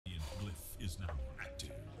is now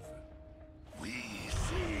active. We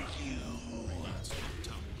seek you. Radiant's top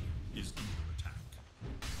tower is under attack.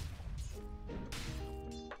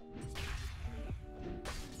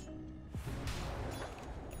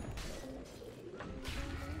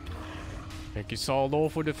 Thank you, Saldo,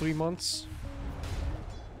 for the 3 months.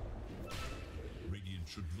 Radiant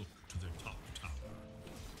should look to their top tower.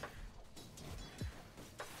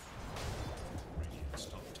 Radiant's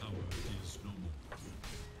top tower is no more.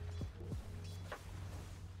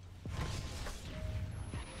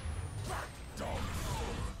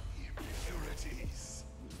 Impurities.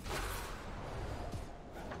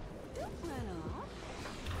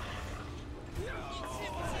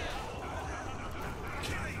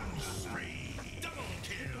 Killing spree. Double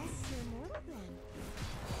kill.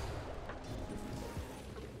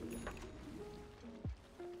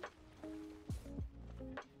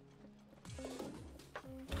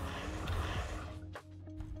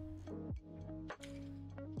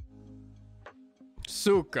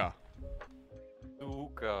 Suka.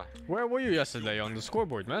 Luca. Where were you yesterday on the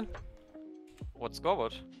scoreboard, man? What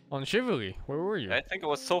scoreboard? On Chivalry, where were you? I think it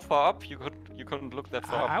was so far up you couldn't look that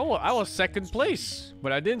far up. I was second place,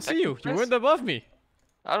 but I didn't see you. Second You place? weren't above me.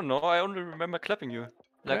 I don't know, I only remember clapping you.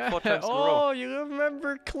 Like 4 times in a row. Oh, you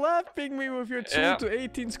remember clapping me with your 2 Yeah. to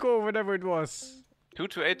 18 score, whatever it was. 2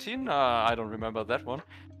 to 18? I don't remember that one.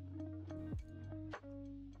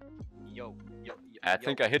 Yo. I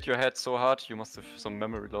think I hit your head so hard you must have some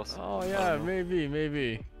memory loss. Oh I yeah, don't know.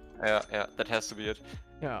 maybe. Yeah, that has to be it.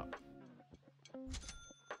 Yeah.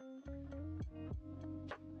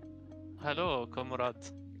 Hello, comrade.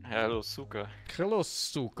 Hello, Suka. Hello,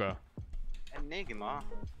 Suka. Enigma.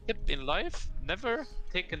 Tip in life: never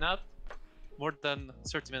take a nap more than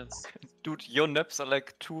 30 minutes. Dude, your naps are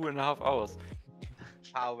like 2.5 hours.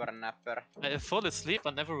 Power napper. I fall asleep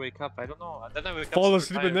and never wake up. I don't know. And then I wake up. Fall super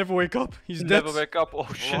asleep and tired. never wake up. He's dead. Never wake up.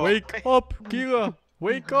 Oh shit. Wake up, Kira.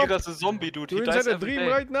 Wake up. Kira's a zombie, dude. You're He dies inside a every dream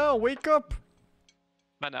day. right now. Wake up.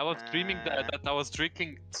 Man, I was dreaming that I was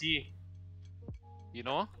drinking tea. You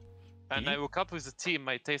know? And Tea? I woke up with a tea in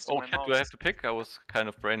my taste Oh in my shit, mouth. do I have to pick? I was kind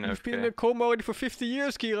of brain You've been in AFK. a coma already for 50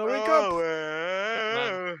 years, Kira. Wake up.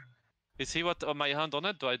 Man. You see what on my hand on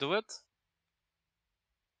it? Do I do it?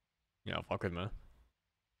 Yeah, fuck it, man.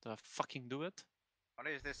 Do I fucking do it? What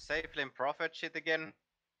is this Safely Prophet shit again?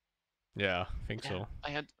 Yeah, I think so.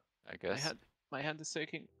 I guess. My hand is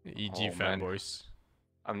shaking. EG Oh, man. fanboys.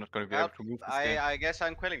 I'm not gonna be Well, able to move this game. I guess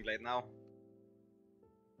I'm quelling late now.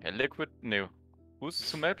 Yeah, Liquid, no. Who's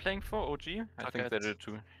Sumail playing for? OG? I think they Target. did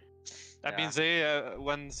too. I mean, they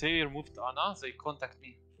when they removed Ana, they contacted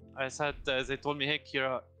me. I said they told me, hey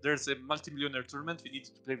Kira, there's a multi-millionaire tournament. We need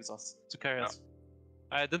you to play with us to carry us.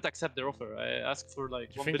 I didn't accept their offer. I asked for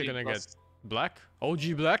like You 1 think they're billion gonna plus. Black?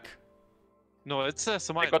 OG Black? No, it's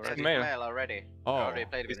Sumail got already. Sumail. Mail already. Oh. I already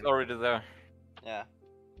played with He's him. already there. Yeah.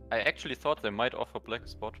 I actually thought they might offer Black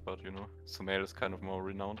Spot, but you know, Sumail is kind of more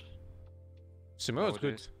renowned. Sumail's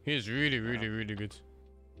good. Nowadays. He is really good.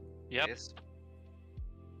 Yep. Yes.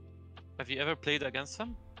 Have you ever played against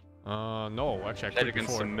him? No, actually I Played played against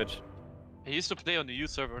before. some mid. He used to play on the U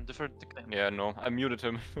server on different nickname. Yeah, no, I muted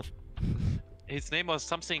him. His name was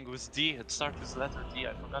something with D. It started with the letter D.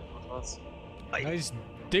 I forgot what it was. Nice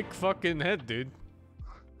dick fucking head, dude.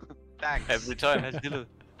 Thanks. Every time.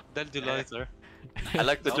 Del Delizer. I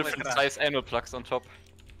like the Always different gonna- size anal plugs on top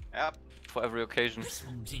Yep. for every occasion.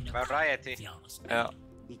 Variety. Yeah.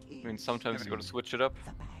 I mean, sometimes you gotta switch it up.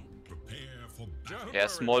 Prepare for battle. Yeah,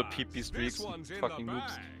 small PP streaks, fucking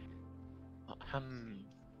noobs.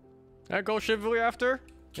 I go Chivalry after?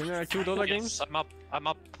 In a cute other games? Yes, I'm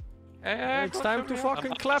up. Yeah, It's time to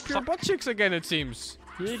fucking clap your butt cheeks again, it seems.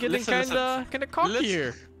 You're getting kinda cocky Listen.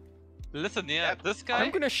 here. Listen, yeah, this guy.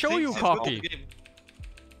 I'm gonna show thinks you he's good at cocky. the game.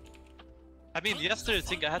 I mean, yesterday I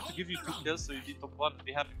think I had to give you 2 kills so you be top 1 and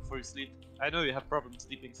be happy before you sleep. I know you have problems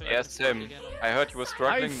sleeping. So Yeah, same. I heard you were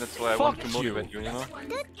struggling, that's why I wanted to fucked you. motivate you, you know?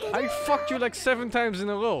 I fucked you like 7 times in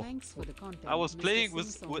a row. Thanks for the content. I was Mr. playing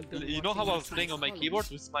SingSong with been you know how I watching was playing on my College. keyboard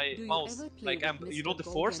with my Do you mouse. ever play Like with you know the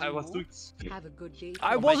Mr. force I was Golden doing. Have a good day.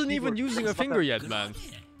 I on my wasn't even keyboard. using a finger yet, man.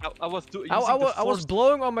 I was doing. I was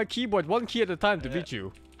blowing on my keyboard 1 key at a time to beat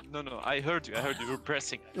you. No, I heard you. You were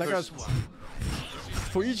pressing. Like I was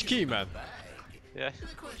for each key, man. Yeah.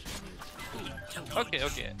 Okay.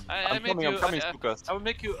 I I'm made coming, you. I'm coming, Lucas. I will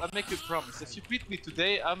make you. I'll make you a promise. If you beat me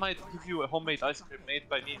today, I might give you a homemade ice cream made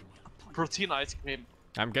by me. Protein ice cream.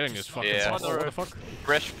 I'm getting this fucking Yeah. sauce. What the fuck?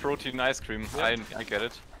 Fresh protein ice cream, I get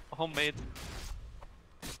it. Homemade.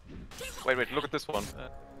 Wait, look at this one.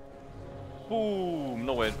 Boom!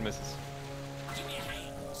 No way, it misses.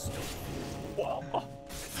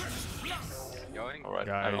 Yoink. Alright,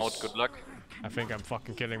 I'm out, Guys. good luck. I think I'm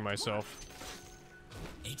fucking killing myself.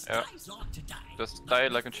 Yeah. Just die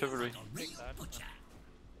like in chivalry.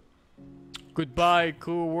 Goodbye,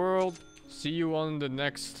 cool world. See you on the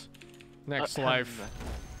next life.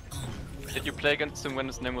 Did you play against him when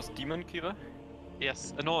his name was Demon, Kira?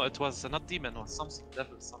 Yes. No, it was not demon or something.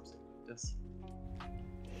 Devil something. Yes.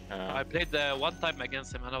 Uh, I played one time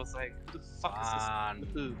against him and I was like, who the fuck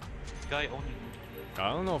is this guy owning? I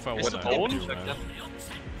don't know if I Is want it to own? help you, man.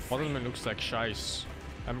 One of them looks like shice.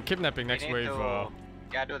 I'm kidnapping next We need wave. to-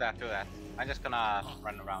 Yeah, do that. I'm just gonna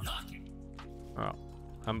run around. Oh.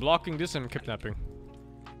 I'm blocking this and kidnapping.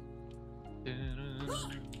 And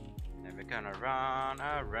we're gonna run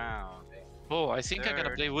around. Oh, I think I'm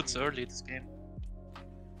gonna play Woods early this game.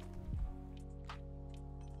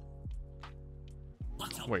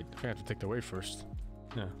 Wait, I have to take the wave first.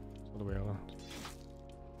 Yeah, all the way around.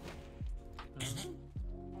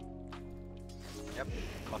 Yep,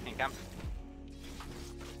 blocking camp.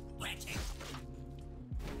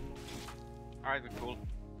 Alright, we're cool.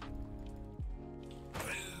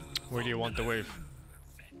 Where do you want the wave?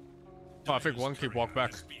 Oh, I think one keep walk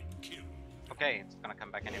back. Okay, it's gonna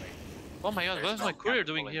come back anyway. Oh my god, what There's is no my courier camp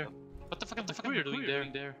doing pulling here? them. What the fuck is the courier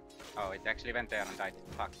doing there? Oh, it actually went there and died.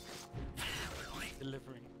 Fuck.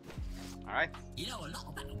 Delivering. Alright. You know a lot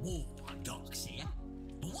about war dogs here,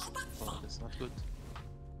 but what about Oh, fun? that's not good.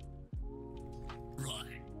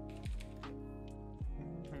 Right.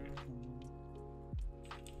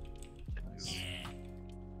 Yeah.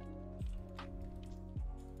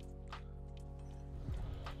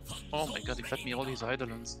 Oh my god, he fed me all these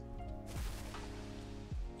eidolons.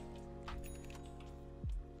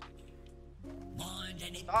 Mind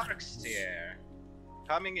any Dark's here.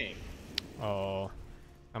 Coming in. Oh,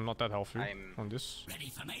 I'm not that healthy I'm- on this. ready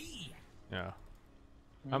for me? Yeah.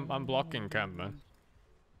 I'm blocking camp, man.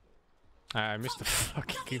 I missed the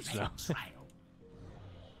fucking keeps now. Trail.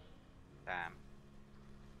 Damn.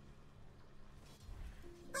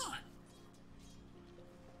 Right.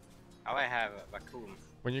 Oh, I have a vacuum.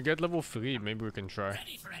 When you get level 3, maybe we can try.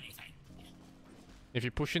 Ready for anything. If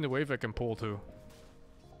you push in the wave, I can pull too.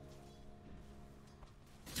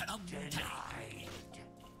 Tide.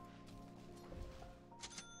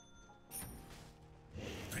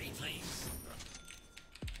 Pretty please.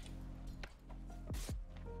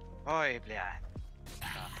 Oi, blad.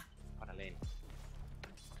 What a lane.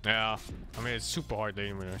 Yeah, I mean it's super hard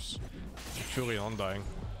lane winners. Fully undying.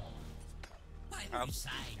 What Oh. do you say?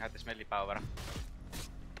 Had the smelly power.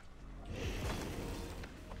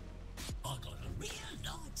 I got a real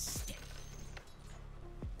large stick.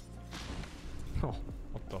 Oh,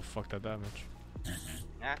 what the fuck that damage?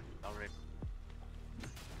 Yeah, don't rip.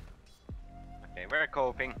 Okay, we're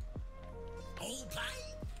coping. All play,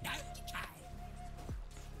 no decay.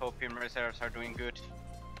 Opium reserves are doing good.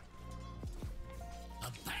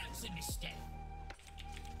 A bounce in the step.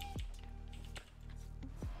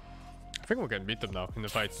 I think we can beat them now in the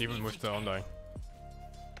fight, even with the undying.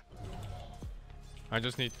 I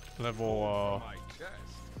just need level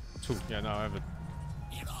 2. Yeah, now I have it.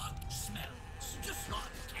 Your arm smells just like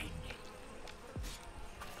candy.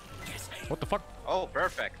 Guess who? What the fuck? Oh,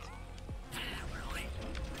 perfect. Alright.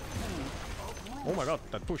 Oh my god,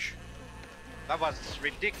 that push. That was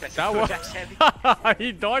ridiculous. That Good, was... that's heavy.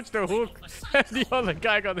 He dodged the hook and the other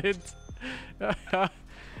guy got hit.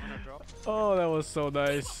 Oh, that was so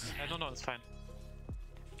nice. No, it's fine.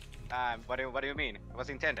 What do you mean? It was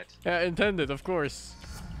intended. Yeah, intended, of course.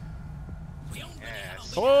 We already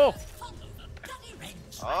Yes. Oh! follow the bloody wrench.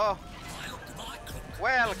 Oh, I hope the bike cook.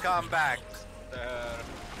 welcome back. I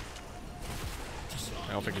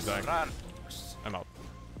don't think he's dying. Run. I'm out.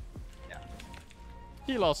 Yeah.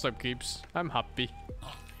 He lost some keeps. I'm happy.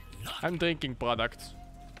 I'm drinking product.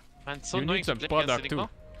 Man, it's so You annoying need some to play against product too. Enigma.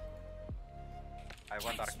 I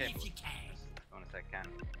want arcade If boost you can. as soon as I can.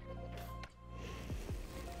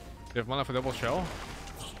 You have mana for double shell?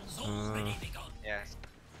 Already begun. Yes.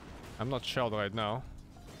 I'm not shelled right now.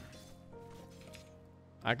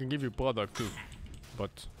 I can give you product too,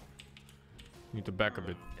 but you need to back a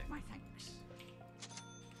bit. My thanks.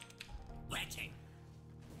 Waiting.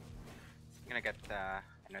 I'm gonna get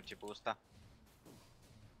energy booster.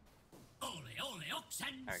 Ole, oxen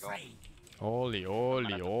There we go. free. Holy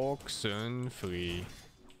oxen free.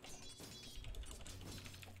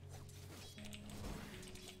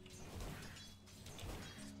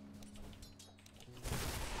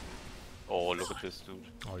 Oh, look at this dude.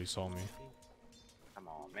 Oh, he saw me. Come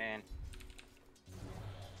on, man.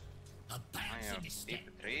 A I bounce am in the step. deep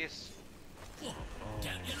the trees. Whoa,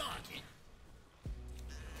 don't you like it?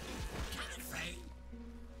 Kind of free.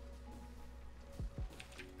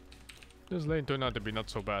 This lane turned out to be not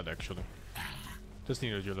so bad actually. Just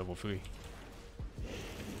needed your level 3.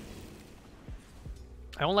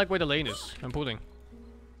 I don't like where the lane is. I'm pulling.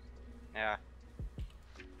 Yeah.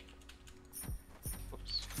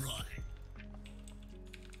 Oops. Right.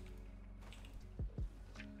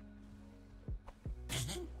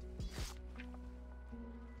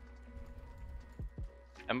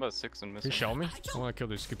 Ember 6 and You missing. show me? I wanna kill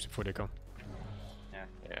these skips before they come.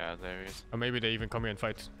 Yeah, there he is. Or maybe they even come here and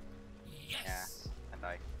fight. Yes. Yeah. And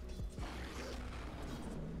I.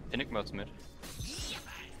 Enigma's mid.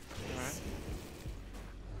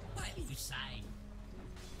 What do you say?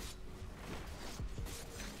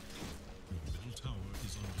 Your middle tower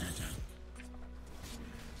is under attack.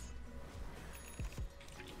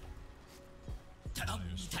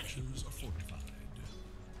 Dire structures are fortified.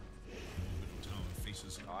 Your middle tower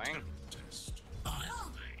faces a Going. terrible test.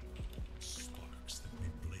 Sparks that may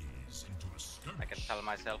blaze into a skirmish. I can tell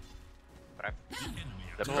myself. Prep. The enemy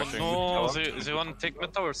They're Oh pressuring no, mid tower. they want to take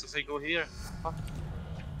mid tower, so they go here. Fuck.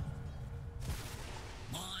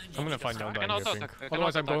 I'm gonna find down I there, can I auto think. attack, I can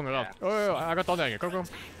Otherwise I'm auto going around. Oh, I got down there. Go, go.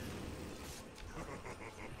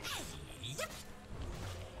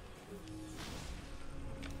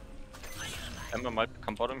 Ember might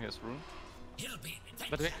come bottom, he has rune. He'll be an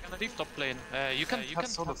But we're gonna leave top lane. You can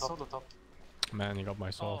solo top. Man, he got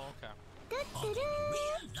myself. okay. real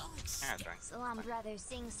nice. Yeah, thanks. So I'm brother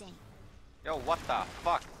SingSing. Yo, what the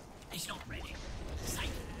fuck? He's not ready. Safe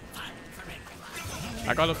fun for everyone.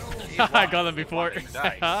 I got him. I got him before.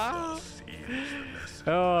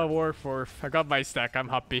 Oh, war for. I got my stack. I'm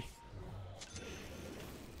happy.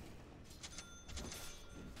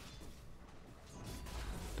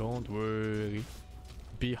 Don't worry.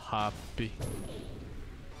 Be happy.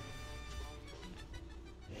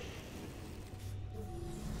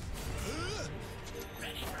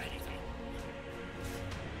 Ready for anything.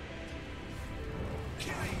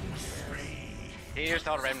 Here's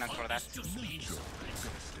our remnant for that. Just means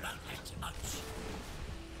don't have too much.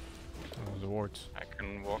 Oh, the wards. I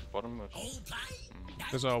can walk bottom, but All play. No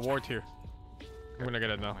There's a ward here. I'm gonna get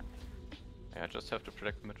it now. yeah, I just have to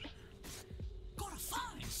protect mid. gotta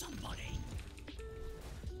find somebody.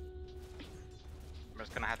 I'm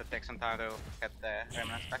just gonna have to take some time to get the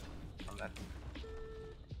remnants back from that.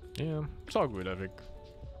 Yeah, it's all good, I think.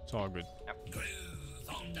 It's all good. Groove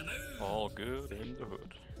on the move. All good in the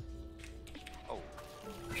hood. Oh.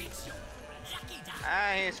 It's your lucky day.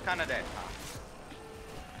 Ah, he's kinda dead.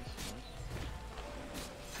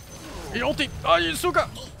 He ulti! Ah, Suga!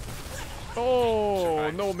 Oh,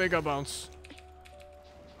 no mega bounce.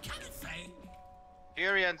 Coming through.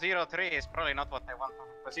 Fury and 03 is probably not what they want from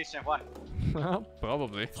position 1.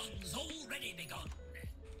 Probably. Fun's already begun.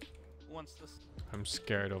 Who wants this? I'm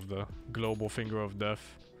scared of the global finger of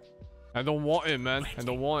death. I don't want it, man. I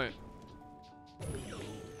don't want it.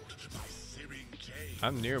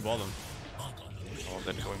 I'm near bottom. Oh,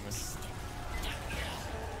 then going mid.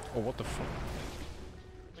 Oh, what the fuck?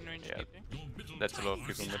 Yeah, that's a lot of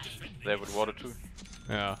people mid. They would water too.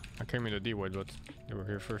 Yeah, I came in the D-ward, but they were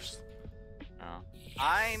here first. Yeah.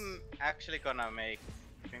 I'm actually gonna make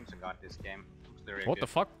Crimson God this game. What the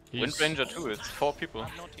fuck? Wind Ranger too, it's 4 people.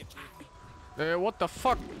 What the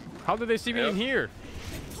fuck? How did they see me in here?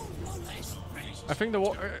 I think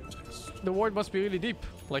the ward must be really deep,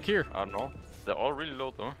 like here. I don't know. They're all really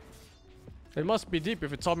low though. It must be deep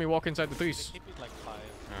if it saw me walk inside the trees. Keep it like 5.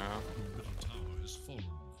 Yeah. Your middle tower has fallen.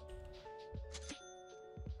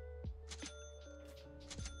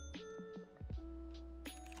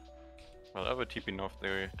 Well, I would TP north,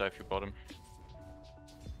 they dive you bottom.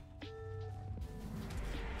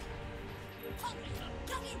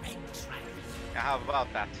 Yeah, how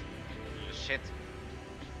about that? Shit.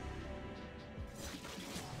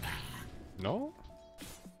 No?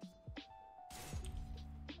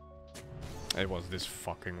 It was this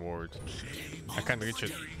fucking ward. I can't reach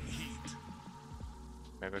it.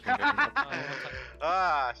 Maybe I can get him up.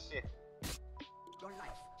 Ah, shit. Your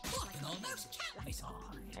life. I can almost count this on.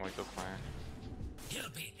 Oh, I go fire. He'll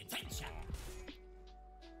be an adventure.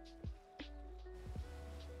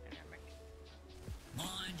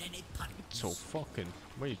 Mind any punch. So fucking...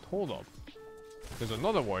 Wait, hold up. There's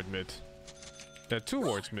another ward mid. There are 2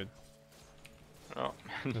 wards mid. Oh,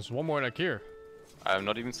 There's one more like here. I'm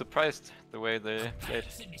not even surprised the way they played.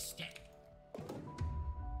 It's a mistake.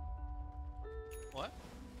 What?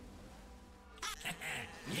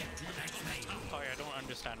 Yeah, that's me. Sorry, I don't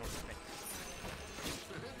understand what you're saying.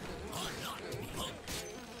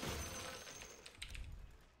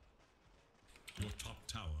 Your top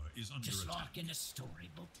tower is under Just attack. like in the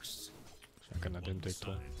storybooks. I didn't take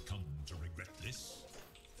Side 2. come to regret this.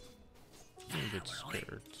 I'm a bit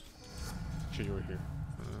scared. Actually, you're here.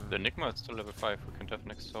 The Enigma is still level 5. We can have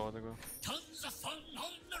next tower to go. Tons of fun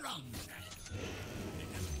on the run.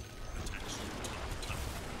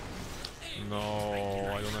 No,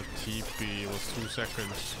 I don't have TP. It was 2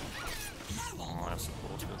 seconds. Oh, I have to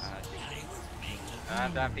hold this.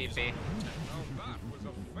 And that PP.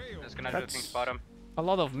 Just gonna do That's- things bottom. A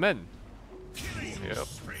lot of men. Yep.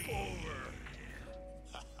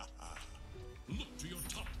 Look to your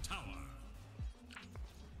top tower.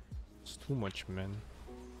 It's too much men.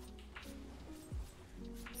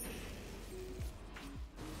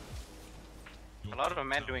 A lot of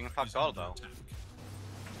men doing fuck all though.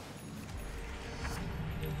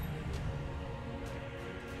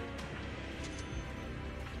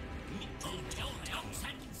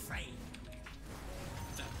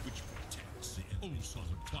 That which protects also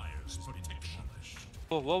requires protection.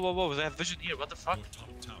 Whoa, whoa, whoa, whoa, they have vision here, what the fuck? Your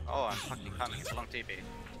top tower. Oh, I'm fucking coming. It's a long TP.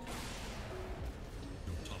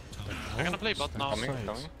 Your top tower. I'm gonna play bot now. Coming, Sides.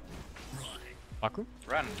 coming. Baku?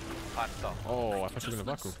 Run. Hard stop. Oh, I thought you were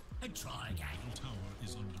gonna Baku. And try again. Your tower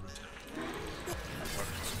is under attack.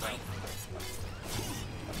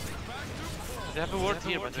 They have a ward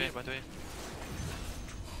here, by the way,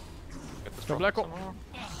 Get this Go drop black hole. somehow.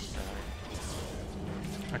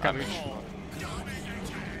 I can't reach.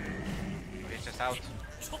 He's just out.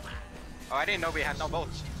 Oh, I didn't know we had no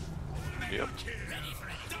boats. Yep.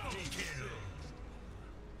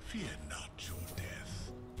 Fear not your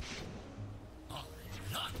death.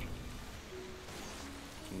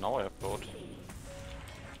 Now I have boat.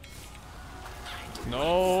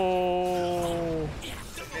 No.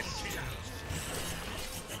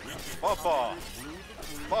 Bobo!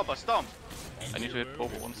 Bobo, stomp! I need to hit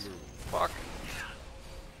Bobo once. Fuck.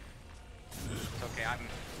 It's okay, I'm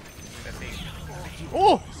the thing.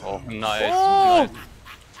 Oh! Oh, nice. Oh! Nice.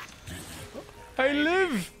 I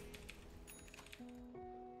live!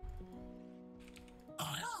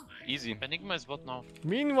 Easy. Enigma is bot now.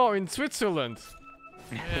 Meanwhile, in Switzerland.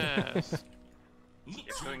 Yes.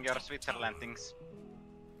 You're doing your Switzerland things.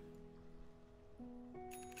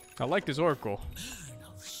 I like this Oracle.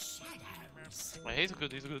 Yeah, he's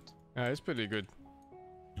good, he's good. Yeah, it's pretty good.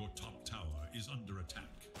 Your top tower is under attack.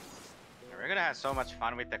 We're gonna have so much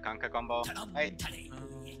fun with the Kanka combo. Hey,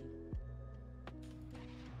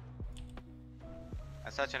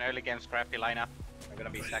 that's such an early game scrappy lineup. We're gonna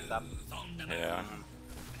be stacked up. Yeah.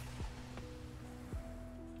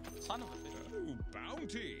 Son of a bitch. Oh,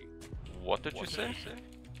 bounty. What did you say?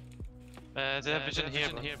 They have vision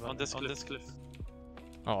here, on this cliff.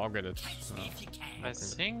 Oh, I'll get it. I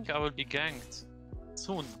think I will be ganked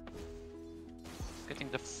soon. Getting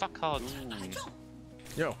the fuck out.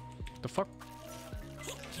 Yo, the fuck?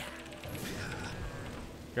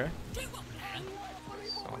 Okay.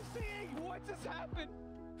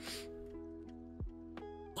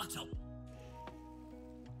 What's up?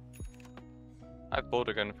 I have boat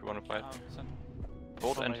again if you want to fight.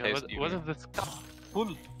 Boat Oh and my God, haste. what even. is this cup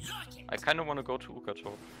full? I kind of want to go to Uka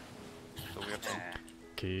talk. So we have some.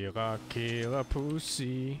 Kira, Kira,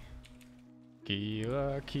 pussy.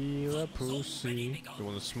 Kira, Kira, pussy. You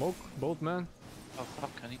wanna smoke, boat man? Oh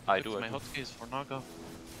fuck, I need to I fix do, my I do. hotkeys for Naga.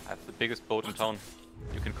 I have the biggest boat in town.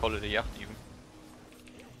 You can call it a yacht even.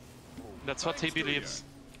 That's what he believes.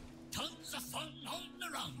 Tons of fun on the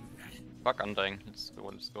run. Fuck Undying. Let's go,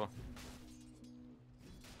 let's go.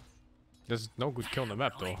 There's no good kill on the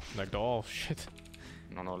map though. Like they're all shit.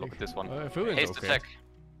 No, no, look at this one. Fuion's Haste okay. attack.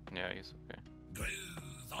 Yeah, he's okay.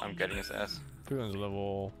 I'm getting his ass. Fuion's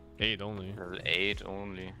level 8 only. Level 8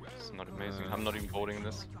 only. It's not amazing. I'm not even voting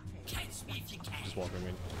this. Catch me if you can. Just walking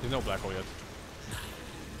in. There's no black hole yet.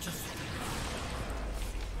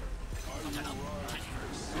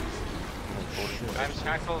 I'm voting for I'm it.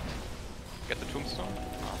 shackled. Get the tombstone.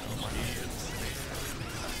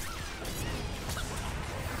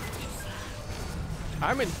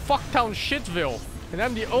 I'm in fucktown Shitville, and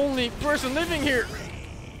I'm the only person living here.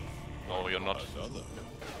 No, you're not.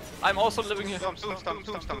 I'm also living here. Stomp, stomp, stomp,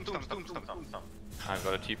 stomp, stomp, stomp, stomp, stomp, stomp. I've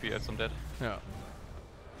got a TP as I'm dead. Yeah.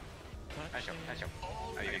 Nice job, nice job.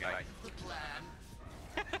 Oh, you die.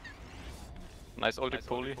 Nice ulti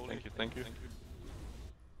poly. Thank you, thank you.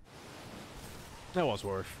 That was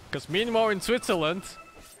worth. Because meanwhile in Switzerland.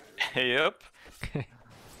 Yep.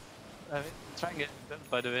 I'm trying it,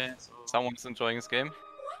 by the way. So. Someone's enjoying this game.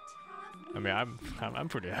 I mean, I'm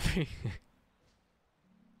pretty happy.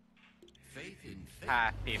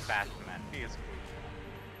 Happy Batman. Feels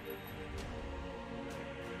good.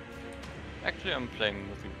 Actually, I'm playing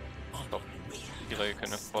with you. Stop. Feel like you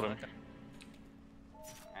can afford him.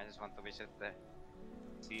 I just want to visit the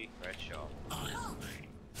secret shop.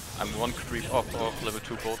 I'm one creep off of level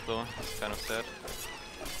 2 boat though. It's kind of sad.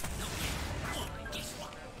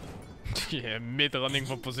 Yeah, mid running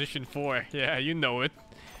for position 4. Yeah, you know it.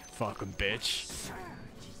 Fucking bitch.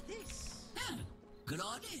 Good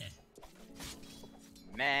idea.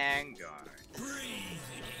 Mangar.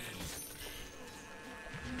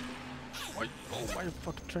 Why? Oh, why the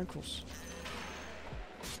fucking tranquils?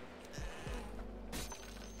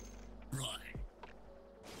 Right.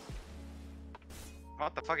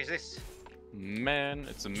 What the fuck is this? Man,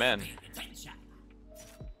 it's a man. Adventure.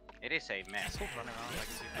 It is a man. Stop running around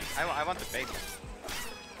like I want the bacon.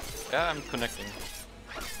 Yeah, I'm connecting.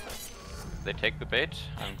 They take the bait,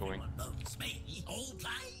 I'm going. Moans me. All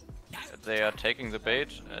play. No. They are taking the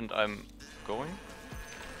bait, and I'm going.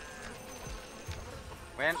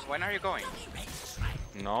 When are you going?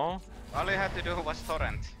 No? All you had to do was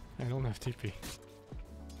torrent. I don't have TP.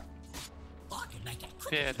 I can make it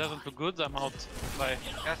quick. Yeah, it doesn't look good. I'm out. Bye.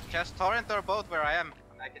 Just torrent or boat where I am,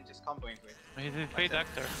 and I can just combo into it. He's a paid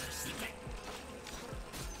actor.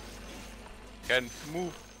 Can't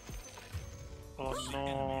move. Oh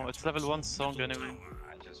no, it's level 1 song anyway.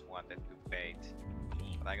 I just wanted to bait,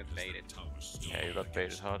 but I got baited. Yeah, you got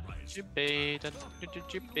baited hard. You baited. You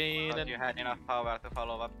Thought baited. you had enough power to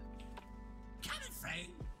follow up. Coming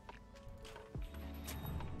through.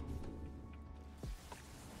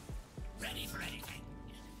 Ready for anything.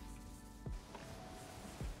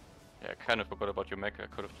 Yeah, I kind of forgot about your mech. I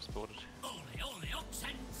could have just bought it. All the ox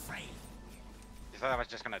and free. You thought I was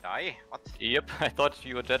just gonna die? What? Yep, I thought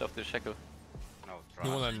you were dead of the shackle. No You trust.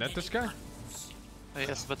 wanna net this guy?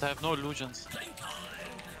 Yes, but I have no illusions.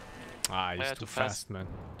 Ah, he's Yeah, too too fast, fast. man.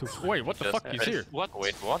 Wait, what the Just fuck? He's here. What?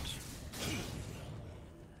 Wait, what?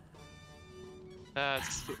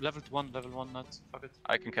 It's level 1, not. Fuck it.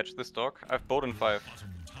 I can catch this dog. I've bowed in 5.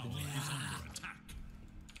 Bottom tower is under attack.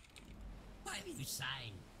 Whatever you say.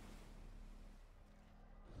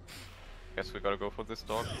 Guess we gotta go for this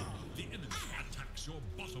dog. The enemy attacks your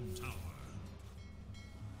bottom tower.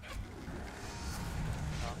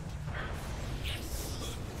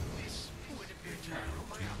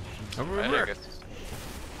 Over Right, I here. guess.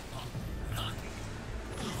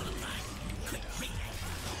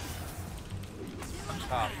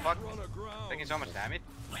 Oh fuck. Taking so much damage.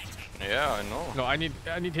 Yeah, I know. No, I need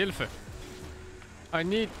Hilfe. I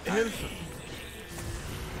need Hilfe.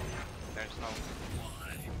 There's no.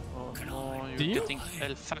 Oh no, you're Deal? getting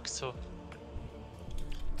El Faxo.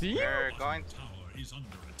 Deal? We're going. Tower is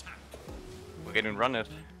under attack. We're getting run at.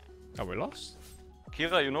 Are we lost?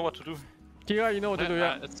 Kira, you know what to do. Kira, you know what to do,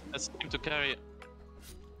 yeah. It's time to carry.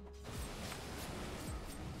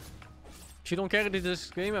 If you don't carry this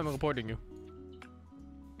game, I'm reporting you.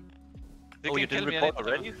 They Oh, can you kill didn't me report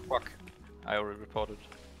anytime. already? Fuck. I already reported.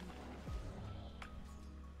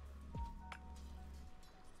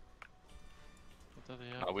 What are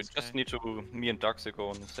they up, We this just guy? need to, me and Darkseid go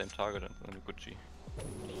on the same target and then we're Gucci.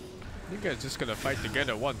 You guys just gonna fight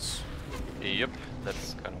together once. Yep,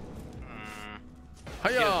 that's kind of...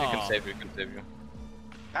 Hiya! Yeah, we can save you, we can save you.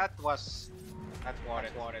 That's worth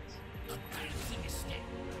it.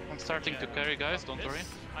 I'm starting to carry, guys, don't worry.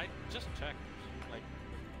 I just checked. Like,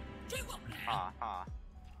 Do what now?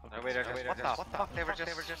 What the fuck? They were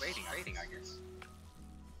just waiting, I guess.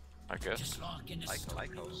 I guess. Just like in the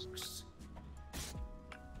Like books.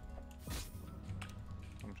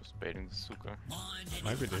 I'm just baiting the Suka. Mind any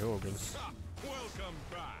Might be the Hogan. Welcome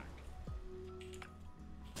back.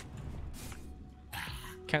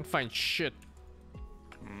 Can't find shit.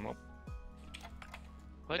 Nope.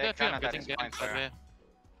 Why do They I feel I'm kinda getting satisfied ganked that there. way?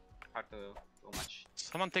 Hard to do much.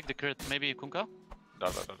 Someone take the crit, maybe Kunka? Da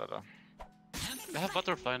da da da da. I have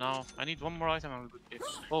butterfly now. I need one more item and we're good here.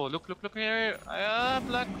 Oh, look here!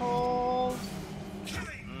 Black hole!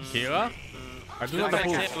 Kira? I do not Okay,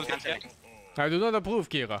 approve. we'll get ganked. I do not approve,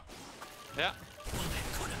 Kira. Yeah.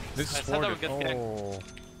 This is I said I would thwarted. get Oh.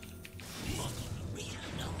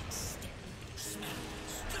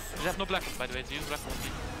 We have no black hole, by the way, to use black hole.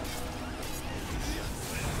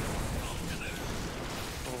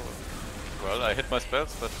 Well, I hit my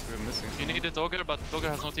spells, but we're missing. You need a dogger, but dogger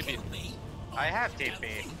has no TP. I have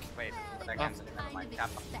TP. Wait, but I cancelled it. Never mind.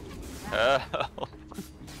 Kappa.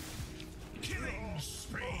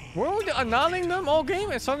 Were we annulling them all game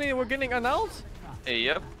and suddenly we're getting annulled?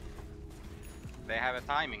 Yep. They have a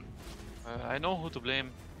timing. I know who to blame.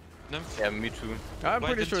 Nymph. Yeah, me too. I'm Why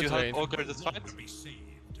pretty didn't sure you it's help Rain. Ogre this fight?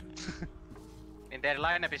 In their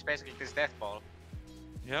lineup is basically this death ball.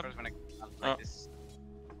 Yep. First when I Oh. like this.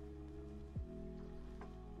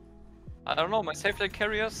 I don't know, my safe lane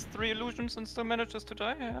carriers 3 illusions and still manages to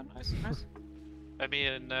die. Yeah, nice, nice. I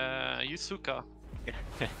mean, Yusuka.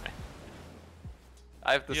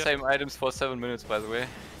 I have the Yeah. same items for 7 minutes, by the way.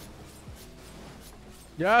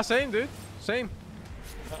 Yeah, same, dude. Same.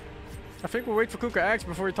 I think we'll wait for Kuka X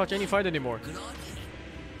before we touch any fight anymore.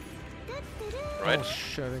 Right. Oh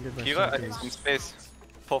shit, I didn't get my Kira, I shot. need some space.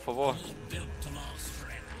 Por favor.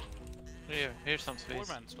 Here's some space.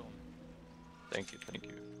 4-man stone. Thank you, thank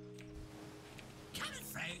you.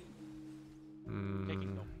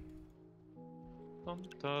 Taking them. Dun,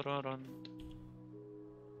 dun, dun, dun.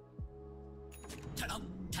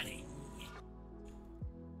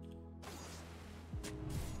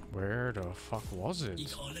 Where the fuck was it?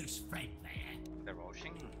 They're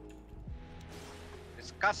rushing.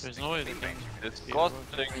 Disgusting. There's no way they can.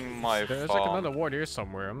 Disgusting my There's like farm. another ward here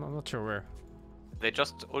somewhere. I'm not sure where. They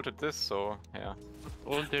just ulted this, so yeah.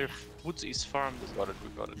 All their woods is farmed. We got it, we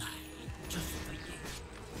got it.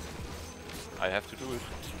 I have to do it.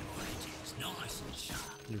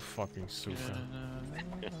 You fucking super.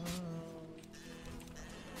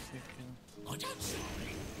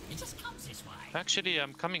 Actually,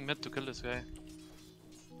 I'm coming mid to kill this guy.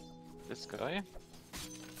 This guy?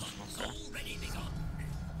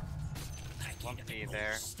 Won't be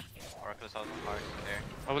there. Oracle's also hard there.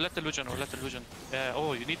 I will let the Lucian,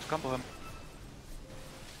 oh, you need to combo him.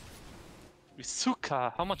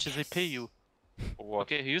 Isuka, how much does he pay you? For what?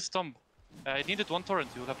 Okay, he used Tomb. I needed one torrent,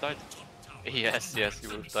 you would have died. Yes, yes, he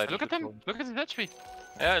will die. Look at him! Look at his HP!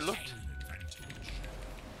 Yeah, I looked.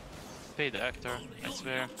 Pay the actor, I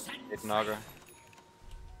swear. Hit Naga.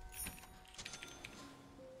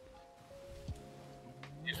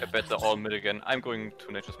 I bet they're all mid again. I'm going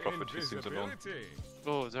to Nature's Prophet, he seems alone.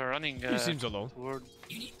 Oh, they're running He seems alone. toward...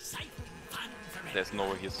 There's no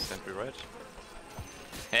way he's a sentry, right?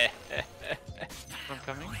 I'm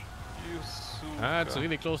coming. You Ah, it's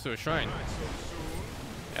really close to a shrine.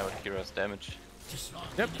 Yeah, but Kira's damage.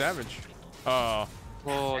 Yep, damage. Oh,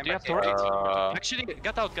 do you have torrent? Uh, Actually,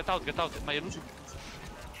 get out. My illusion.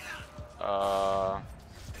 yeah,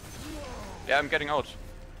 I'm getting out.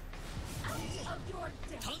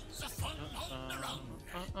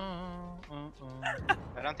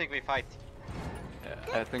 I don't think we fight.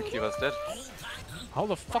 Yeah, I think Kira's dead. How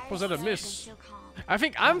the fuck was that a miss? I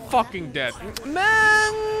think I'm fucking dead.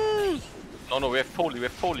 Man! No, no, we have Foley,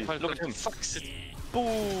 Look at him. Fuck it.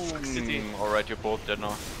 Boom! Alright, you're both dead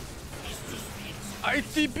now.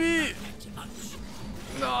 ITP!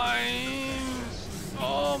 Nice!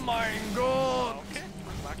 Oh my god! Okay.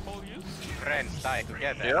 Black hole use. Friends die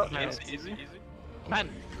together. Yeah, easy. Man,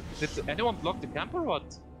 did anyone block the camp or what?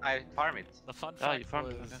 I farm it. The fun Ah, you fact farmed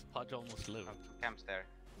was it, okay. Pudge almost lived. Camps there.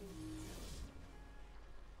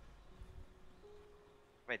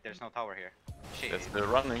 Wait, there's no tower here. Shit. They're still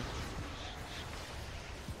running.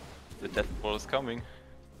 The death ball is coming.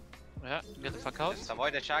 Yeah, get the fuck out. Just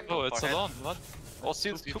avoid the shackle. Oh, it's forehead. alone. What? Oh,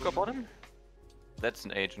 Seals took a bottom? That's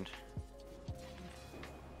an agent.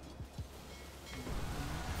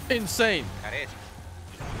 Insane! Got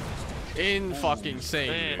it. In fucking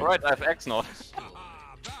insane. Alright, I have X now. There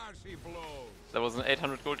she blows. That was an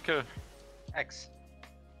 800 gold kill. X.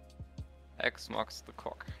 X marks the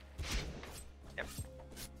cock. Yep.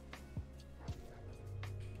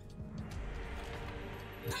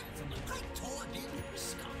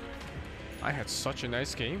 I had such a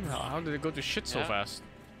nice game. How did it go to shit so Yeah. fast?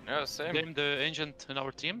 Yeah, same. Blame the ancient in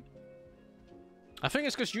our team. I think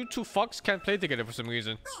it's because you two fucks can't play together for some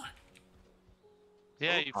reason.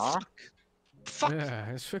 Yeah, you Huh? fuck.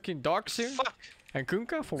 Yeah, it's fucking Darkseer Fuck. and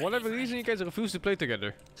Kunkka, for whatever reason, you guys refuse to play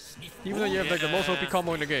together. Even though you have like the most OP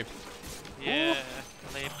combo in the game. Yeah.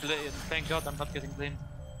 Thank God I'm not getting blamed.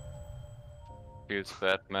 Feels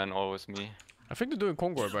bad, man, always me. I think they're doing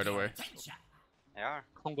Kongor, by the way. Yeah.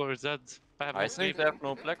 Congo is dead. I have I no think sleep. they have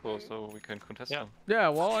no black hole, so we can contest Yeah. them. Yeah,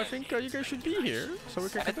 well, I think you guys should be here, so we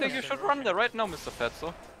can I think you should run there right now, Mr.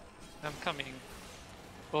 Fatso. I'm coming.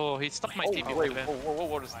 Oh, he stopped my Oh, TP. wait, by the way. whoa,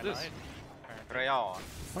 what is this? Rayon.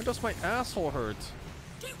 Why does my asshole hurt?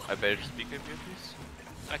 I better speak a bit, please.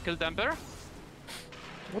 I killed Ember.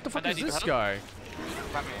 What the fuck And I is need this help. guy?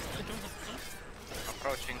 Coming.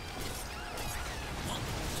 Approaching.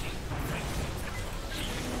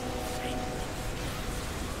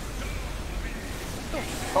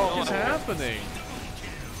 What is happening?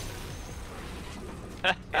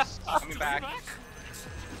 Yes, coming back.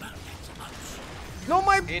 No,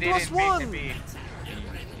 my It plus is one! BTB.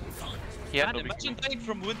 Yeah, Man, imagine dying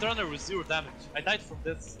from Windrunner with 0 damage. I died from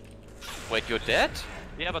this. Wait, you're dead?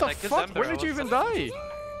 Yeah, but What I the killed fuck? Ember. Where did you even die?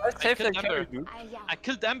 I saved killed that Ember. carry, dude. I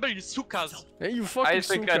killed Ember, you sukas. Hey, you fucking I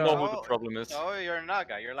think I know Suka. who the problem is. Oh, you're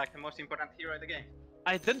Naga. You're like the most important hero in the game.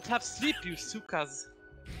 I didn't have sleep, you sukas.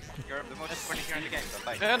 You're the most important hero in the game. Don't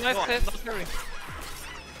lie. Yeah, nice Go on. save, not carry.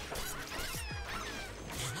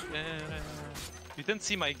 You didn't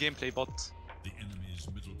see my gameplay bot. The enemy's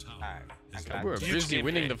middle tower Alright. We're busy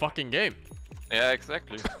winning the fucking game. Yeah,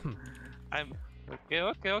 exactly. I'm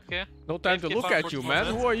okay. No time to AFK look farm at for you, 2 man.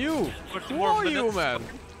 minutes. Who are you? 40 Who more are you, minutes. man?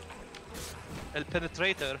 El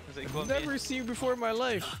Penetrator, as they call Never me. seen you before in my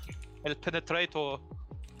life. El Penetrator.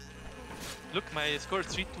 Look, my score is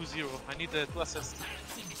 3-2-0. I need 2 assists.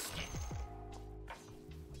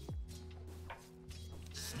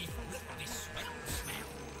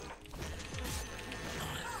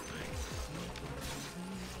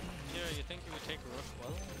 Here, you think you would take Rook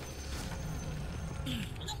well?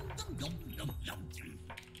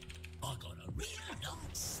 I got a real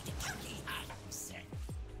nice sticky hands.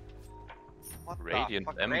 What Radiant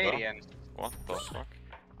the fuck? Ember? Radiant. What the fuck?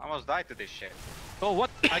 I almost died to this shit. Oh, what?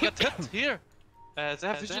 I got hit here. They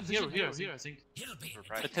have vision here, I think. He'll be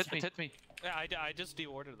Surprise. It hit me. Yeah, I just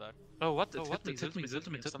deordered that. Oh, what? It hit me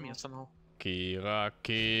somehow.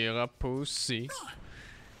 Kira pussy.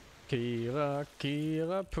 Kira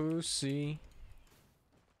pussy.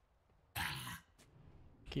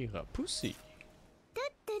 Kira pussy.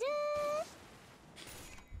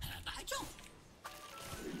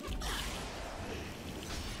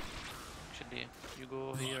 Actually, you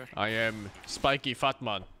go here. I am Spiky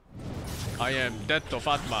Fatman. I am Dead to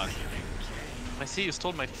Fatman. I see you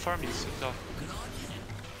stole my farm, you suka.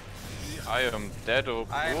 I am dead or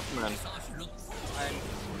I'm- Boatman. I'm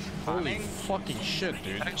Holy farming. fucking shit,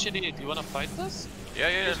 dude. Actually, do you wanna fight us? Yeah,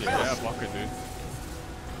 Yeah, fuck it, dude.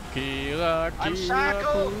 Kira I'm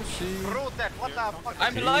shackled. pussy. Rooted. What the fuck?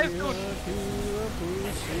 I'm alive, dude! Kira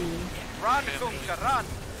pussy. Run, Kunka, run!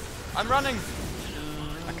 I'm running!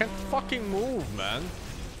 I can't fucking move, man.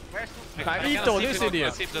 Where's Kaito, see this if I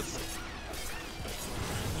idiot. see this.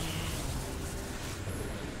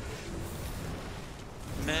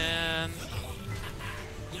 Man,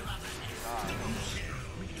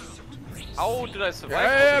 How did I survive?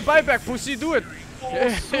 Yeah, buyback, pussy, do it.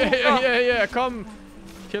 Yeah, come.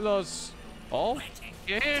 Kill us all.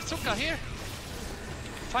 here, Suka, here.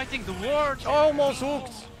 Fighting the ward. Almost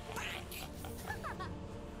hooked.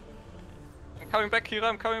 I'm coming back, Kira,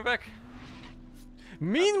 I'm coming back.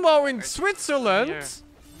 Meanwhile, in Switzerland. Here.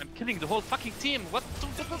 I'm killing the whole fucking team. What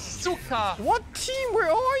the Suka? What team? Where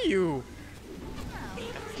are you?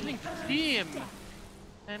 I'm killing the team.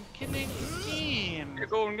 I'm killing the team. Yeah,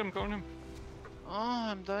 go on him, go on him. Oh,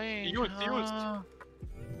 I'm dying. He used. Ah.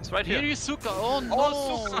 It's right Here here. you Suka. Oh no.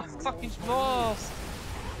 Oh, Suka. Fucking lost.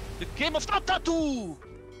 The game of Tattoo.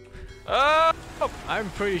 Ah! I'm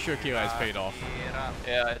pretty sure Kira is paid off.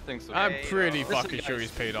 Yeah, I think so. I'm pretty Listen, fucking sure guys.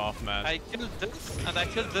 he's paid off, man. I killed this and I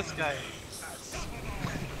killed this guy.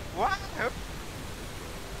 What?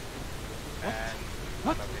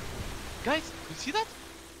 What? Guys, you see that?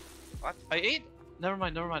 What? I ate. Never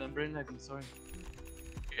mind. I'm brain lagging. Sorry.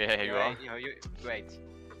 Yeah, you are. Wait.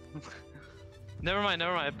 Never mind.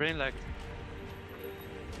 I brain lagged.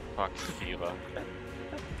 Fuck, Kira.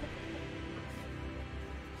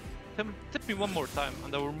 Tip me one more time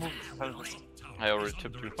and I will remove the I already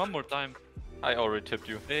tipped you. One more time. I already tipped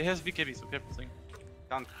you. He has BKB, so careful thing.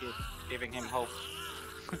 Don't keep giving him hope.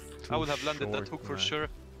 I would have landed that hook for sure.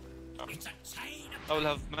 I will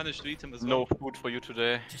have managed to eat him as No well. food for you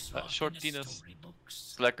today. Short penis.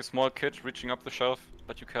 It's like a small kid reaching up the shelf,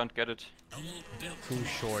 but you can't get it. Too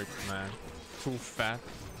short, man. Too fat.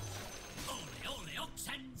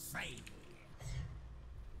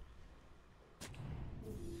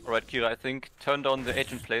 Alright, Kira, I think turn down the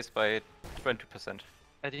agent place by 20%.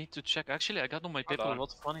 I need to check. Actually, I got on my paper. on.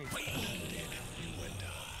 What's funny?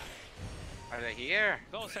 Are they here?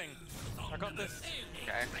 Go Sing. I got this.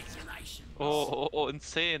 Okay. Oh,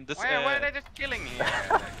 insane. This Why are they just killing me?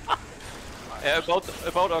 Yeah,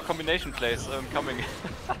 about our combination plays coming.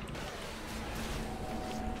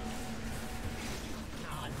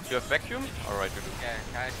 You have vacuum? Alright, you do.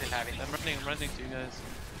 Yeah, I still have it. I'm running to you guys.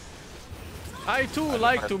 I too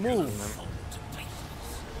like to move.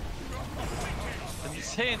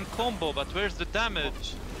 Insane combo, but where's the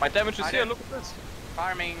damage? My damage is I here, don't- look at this.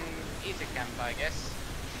 Farming easy camp, I guess.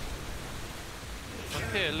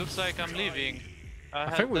 Okay, looks like I'm leaving. I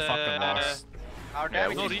think we fucking lost. Our Yeah,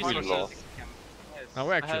 damage no is more than resources. easy camp. Yes. No,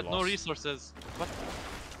 we I actually had no lost. resources. What?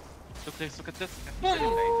 Look at this.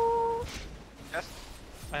 Just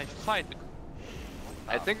I fight.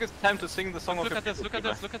 I think it's time to sing the song Look of at your this. Look people,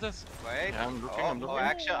 at this. Kira. Look at this. wait. Yeah, I'm looking, oh, I'm looking.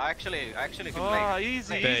 actually, good Ah, play.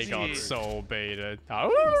 easy, They easy. got so baited. I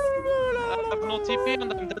have no TP and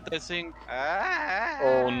I'm dead, I think.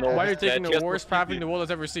 Oh no. Why are you he's taking dead. the He worst has no pathing TP. the world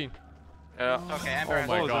has ever seen? Yeah. Okay, Emperor. Oh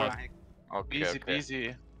my god. Okay, Easy okay.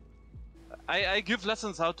 peasy. I give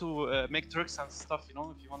lessons how to make tricks and stuff, you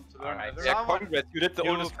know, if you want to learn. Alright. ever. Yeah, Someone- congrats, you did the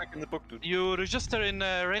You- oldest trick in the book, dude. You register in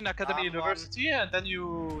Rain Academy Someone- University and then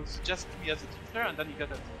you suggest me as a teacher and then you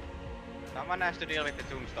get it. Someone has to deal with the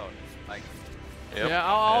tombstone. Like, Yep. Yeah,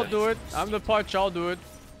 I'll do it. I'm the punch, I'll do it.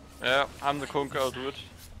 Yeah, I'm the conquer, I'll do it.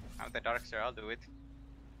 I'm the dark sir, I'll do it.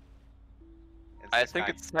 I this think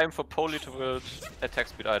guy. it's time for Poli to build attack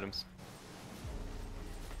speed items.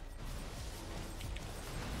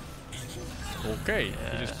 Okay,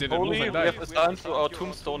 you just didn't move Poli, and we have die. assigned to our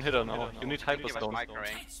tombstone hitter now. You need Can you give us hyperstone.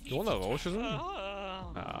 microwave? You wanna roll, Shazam?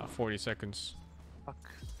 Ah. 40 seconds. Fuck.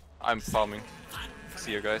 I'm farming.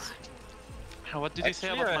 See you guys. What did he say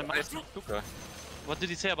Actually, about my I see Tuka. What did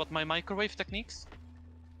he say about my microwave techniques?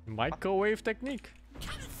 Microwave technique?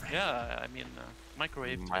 Yeah, I mean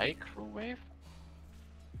microwave. Microwave?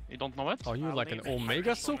 You don't know it? Are you I'll like an name it Omega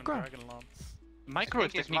Microphone and Suka? Dragon Lance. I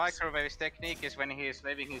Microwave think his techniques. microwave technique is when he is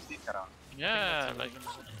waving his dick around. Yeah, like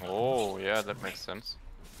Oh, yeah, that makes sense.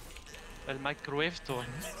 el microwave to.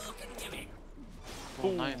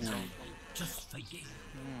 Oh, nice. Just for you.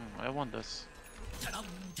 I want this.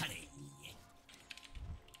 Ta-dum-ta-dee.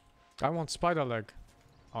 I want spider leg.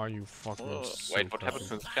 Are you fucking so Wait, what happened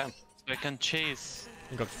to this camp? So I can chase.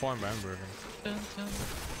 You got farm Amber. Dun, dun.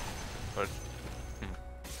 But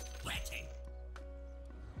Wetting.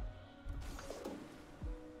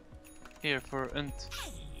 Here for int.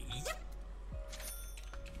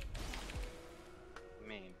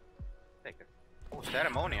 Mean. Take it. Oh,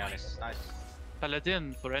 ceremonial is nice.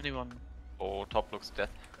 Paladin for anyone. oh, top looks dead.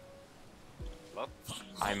 Look.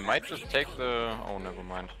 I might just take the. Oh, never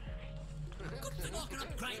mind. Good thing I can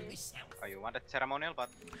upgrade myself. Oh, you wanted ceremonial, but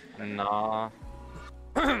Nah.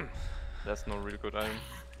 That's no real good item.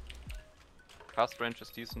 Cast range is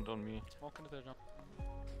decent on me. Smoke into the jump.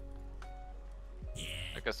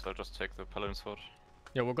 I guess I'll just take the paladin sword.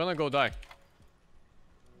 Yeah, we're gonna go die.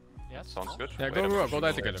 Yes. Sounds good. Yeah, Wait, go I'm row, pushing go die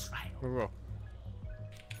over. together. Go row.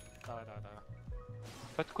 Die.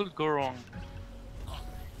 What could go wrong?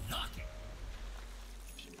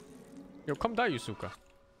 Yo, come die, Yusuka.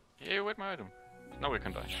 Yeah, wait my item. Now we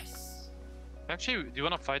can die. Actually, do you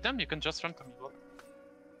wanna fight them? You can just run to me. What?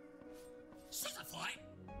 Certified.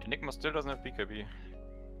 Enigma still doesn't have BKB.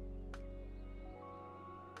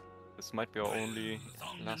 This might be our only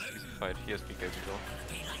last easy fight. He has BKB though.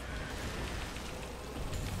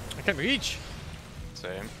 I can reach.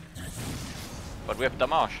 Same. But we have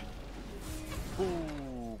damage.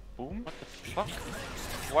 Ooh, boom. What the fuck?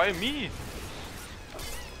 Why me?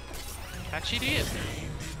 Actually, did.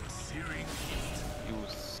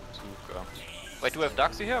 Yusuka. Wait, do we have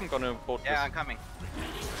Darksy here? I'm gonna vote yeah, I'm this. coming.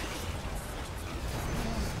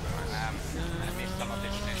 I missed some of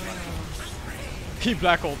this shit. He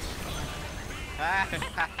black ult.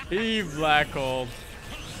 He black ult.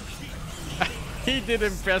 He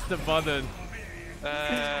didn't press the button. Who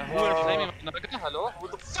are flaming Naga? Hello? Who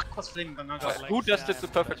the fuck was flaming Naga? Like, Who just did the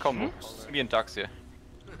perfect combo? Me and Darksy.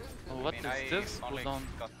 What I is mean, I this? only Hold on.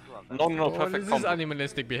 got two of them. No, Oh, perfect this is combo.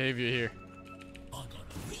 animalistic behavior here.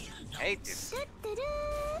 Hate this.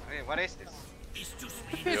 Hey, what is this?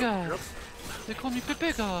 Pepega! They call me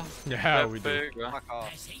Pepega! Yeah, we do. Perfect. Fuck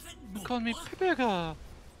off. They call me Pepega!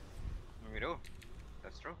 We do.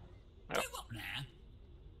 That's true.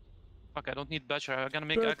 Fuck, I don't need Batcher. I'm gonna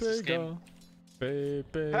make access game.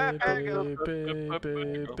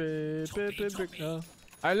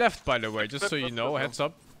 I left, by the way, just so you know, heads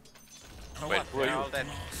up. Wait, who are They're you? all dead.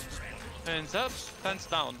 Hands up, hands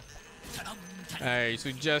down. I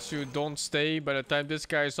suggest you don't stay by the time this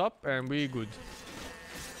guy is up, and we good.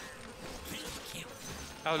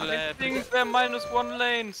 I'll, I think they're -1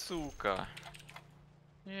 lane, Suka.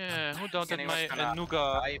 yeah, who doubted Kenny my was gonna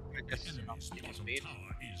Nuga? die because of speed.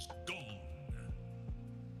 Power is gone.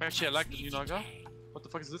 Actually, I like the new Naga. What the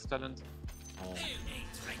fuck is this talent?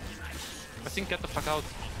 I think get the fuck out.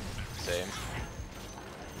 Same.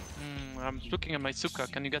 I'm looking at my Suka.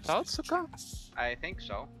 Can you get out, Suka? I think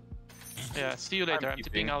so. Yeah, see you later. I'm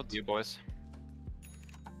tipping out. You boys.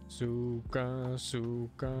 Suka,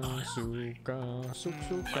 Suka, Suka, My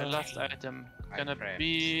Suka. last item I gonna pray.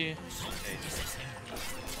 be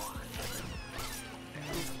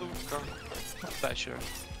Basher.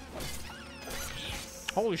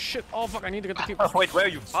 Holy shit! Oh fuck! I need to get the keep. Wait, where are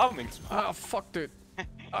you farming? Ah fuck, dude.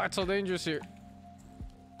 Ah, it's so dangerous here.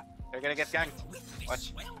 You're gonna get ganked.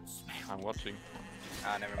 Watch. I'm watching.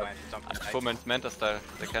 Ah, never mind. Something I'm Full Manta style.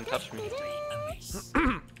 They can't touch me.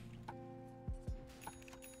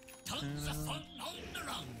 Tons of fun on the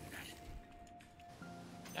run.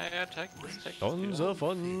 Yeah, take this. Tons of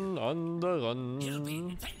fun on the It'll be an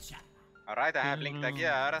run. adventure. Alright, I have linked the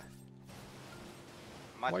gear.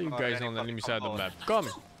 Much Why are you more guys ready on the for enemy side of the combo. map? Come!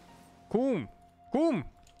 Coom! Coom!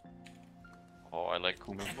 Oh, I like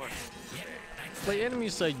Kuma. Play enemy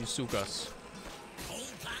side, you sukas.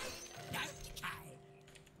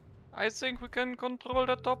 I think we can control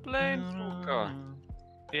the top lane, Suka.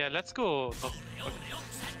 Yeah, let's go. Top.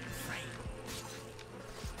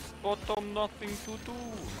 Bottom, nothing to do.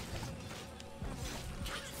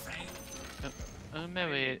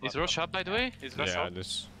 Maybe is Rosh up, by the way? Is Rosh Yeah, up?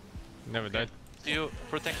 this never died. You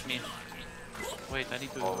protect me. Wait, I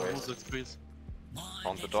need to Always. remove those trees.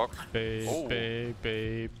 Found the dog. Bay, Oh. bay,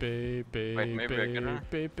 bay, bay, bay, Wait, maybe I get her?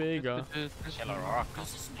 bay, bega. Killer rock.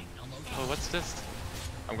 Oh, what's this?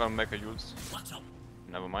 I'm gonna make a use.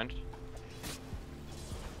 Never mind.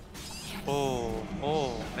 Oh,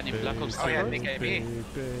 any Black Ops Oh, yeah, 3? BKB. Bay,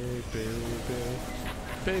 bay, bay,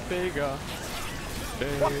 bay, bay, bega.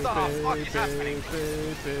 What the fuck is happening?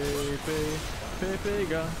 Bay, bay, bay, bay,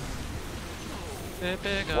 bega.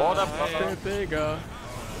 What up, Bay, bega.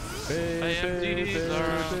 Bay, I am bay, Caesar.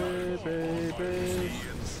 bay, bay, bay.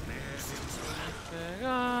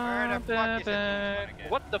 Where the fuck is it again?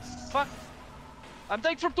 What the fuck? I'm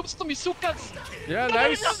dying from tombstone, Misukas! Yeah,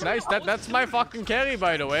 nice, nice. That's my fucking carry,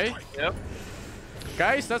 by the way. Yep.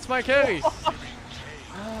 Guys, that's my carry.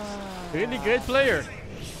 Really great player.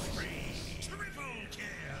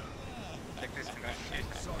 Take this and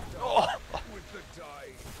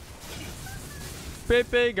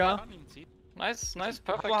Pepega. Nice, nice,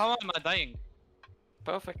 perfect. How am I dying?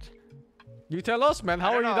 Perfect. You tell us, man.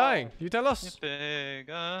 How I are don't you know. dying? You tell us.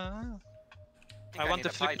 Pega. I want need the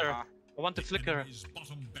a fight, flicker. huh? I want the flicker. Enemy's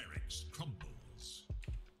bottom barracks crumbles.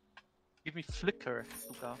 Give me flicker,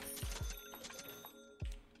 Suka.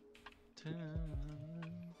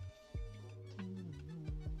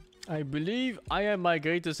 I believe I am my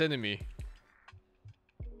greatest enemy.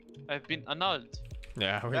 I've been annulled.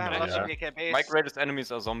 Yeah, we Yeah, know lots that. of BKBs. My greatest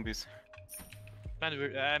enemies are zombies.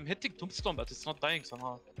 Man, I'm hitting tombstone, but it's not dying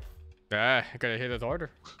somehow. Yeah, I gotta hit it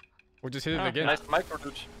harder. Or just hit it again. Nice micro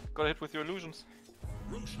dude. Got hit with your illusions.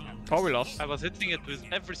 Oh, we lost. I was hitting it with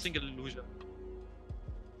every single illusion.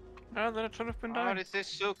 Ah, then it should have been How done. is this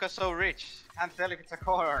Suka so rich? Can't tell if it's a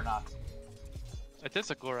core or not. It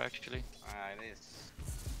is a core actually. It is.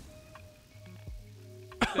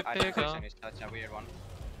 Isolation is such a weird one.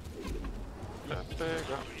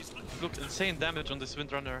 Look, insane damage on this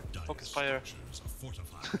Windrunner. Focus fire. Structures are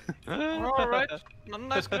fortified. Alright.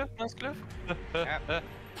 Nice cliff, nice cliff. Yeah.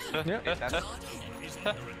 Yeah. Is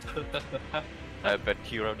that I bet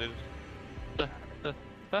Kira did it.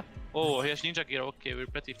 Oh, he has ninja gear. Okay, we're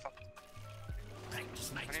pretty fucked.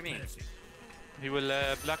 what do you mean? He will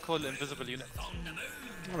black hole invisible unit. Oh,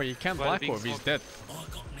 but you can't While black being orb, he's smoked. dead.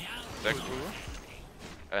 Exactly.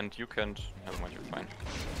 And you can't. Never mind, you're fine.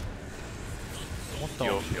 What the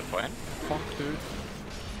You're fine. fuck, dude?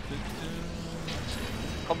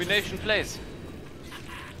 Combination plays.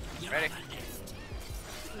 Ready?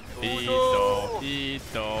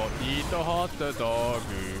 Ito hot dog.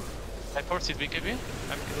 I force it BKB.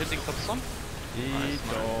 I'm hitting tombstone.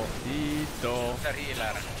 Ito. The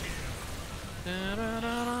healer.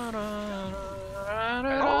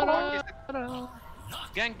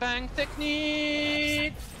 Gangbang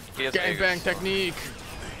technique. Here's Gangbang Aegis. technique.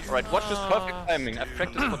 Alright, watch this perfect timing. I've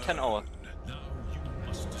practiced for 10 hours.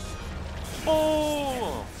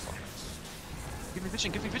 Oh! Give me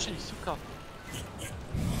vision, you suka.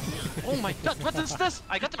 Oh my god, what is this?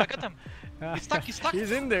 I got him. He's stuck.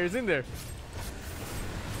 He's in there,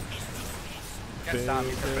 Get down,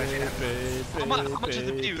 Mr. President. How much is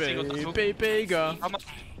the view thing on the smoke? Pega.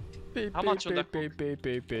 How much on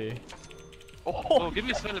that Oh, give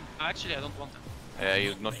me spell. Actually, I don't want it. Yeah,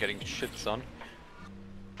 you're not getting shit, son.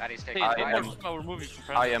 That is Say taking it I one am- more time. We're moving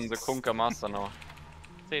from I am the Kunka master now.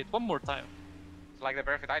 Say it one more time. It's like the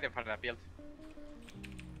perfect item for that build.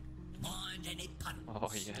 Oh,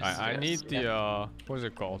 yes. I yes. need the what's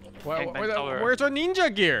it called? Gangbang tower. Where's our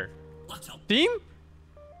ninja gear? Team?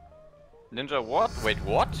 Ninja what? Wait,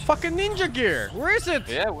 what? Fucking ninja gear! Where is it?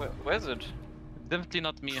 Yeah, where's it? Definitely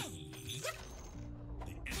not me.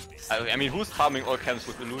 I mean, who's farming all camps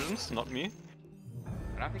with illusions? Not me.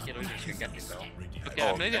 I don't think illusions can get it though. Okay,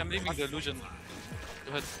 Oh. I'm leaving the illusion.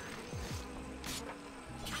 Go ahead.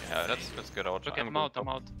 Yeah, let's get out. Okay, I'm going out. top.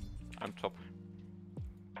 I'm out. I'm top.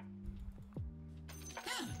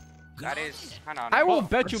 That is. Hang on. I will Oh,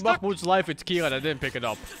 bet I'm you stuck. Mahmoud's life it's Kira that didn't pick it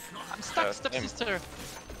up. I'm stuck, same. stepsister.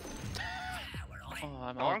 Oh,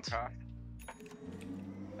 I'm out. Nornka.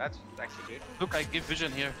 That's actually good. Look, I give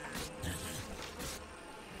vision here.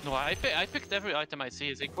 No, I picked every item I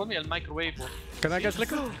see. They call me a microwave. Can I get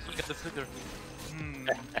flicker? Look at the flicker.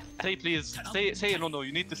 Say please. Say no.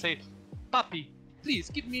 You need to say, Papi. Please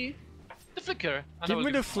give me the flicker. And I Give will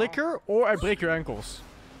me the flicker or I break your ankles.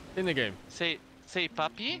 In the game. Say,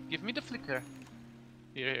 Papi, give me the flicker.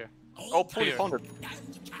 Here. Oh, fully Here. found it.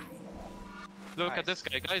 Look at this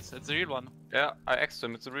guy, guys. It's the real one. Yeah, I axed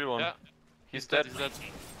him. It's a real one. Yeah. He's dead. He's dead.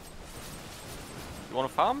 You wanna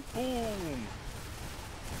farm? Boom!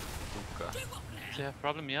 Suka. Yeah,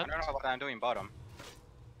 problem I yet. don't know what I'm doing bottom.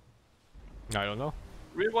 I don't know.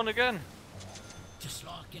 Real one again. Just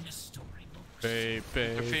like in a storybook.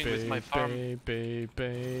 Interfering with my farm.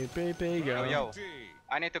 Yo, yo.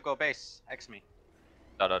 I need to go base. X me.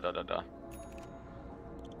 Da.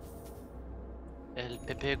 El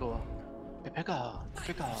Pepego. Pepega.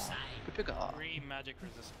 Free magic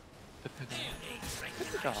resist.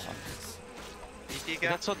 Pepega. DT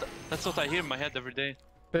That's what I hear in my head every day.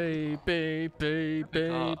 Baby.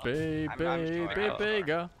 destroyed. Ready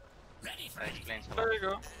for That anything. explains a lot. There you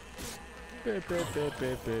go.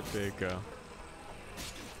 Bigger.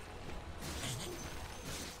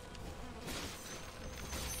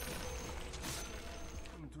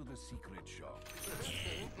 To the secret shop.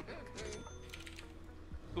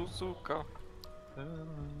 Suzuka.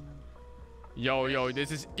 Yo,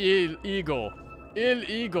 this is illegal.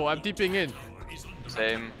 Illegal, I'm deeping in.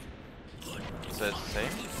 Same. Is that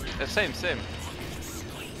same? Same.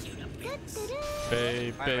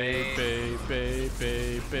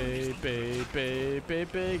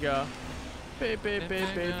 Bigger.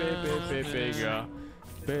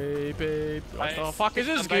 What the fuck is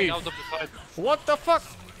this Bang game? out of the side. What the fuck?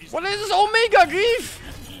 What is this Omega Grief?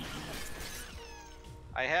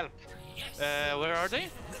 I help. Where are they?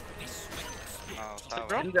 Oh, Bro?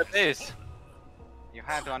 tower. In the base. You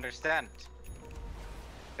have to understand.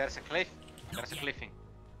 There's a cliff. There's a cliffing.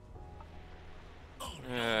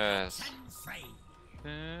 Yes. Free.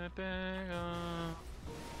 Pepega.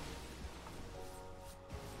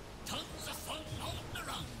 Tons of fun on the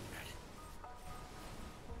run.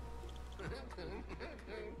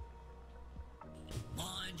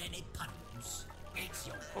 Mind any puns? It's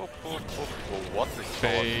your What is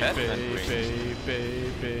our Batman ring?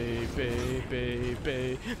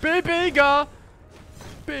 Bigger.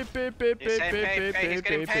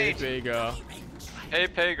 Hey,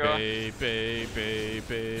 Pega.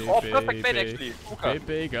 Oh, perfect bait actually. Suka.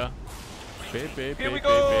 Bigger. Here we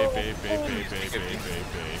go.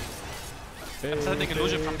 I'm sending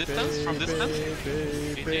illusion from distance.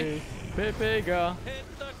 Easy. Bigger.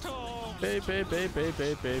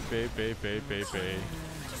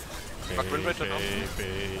 Fuck, win rate now.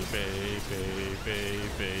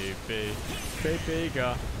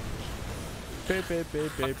 Bigger.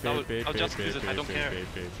 I'll just use it, I don't care.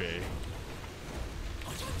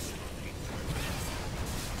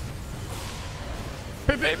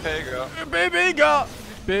 Hey, Pega.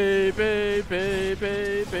 Baby.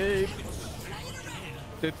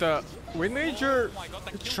 Did the Wind Ranger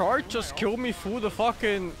chart just kill me through the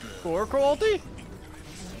fucking Oracle ulti?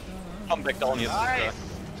 Come back down here, Suka.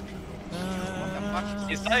 What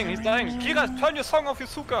He's dying. Kira, turn your song off, you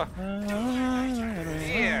Suka. the fuck?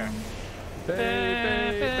 Here.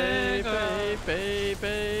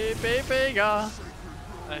 Bigger.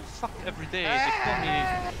 I fuck every day. They call me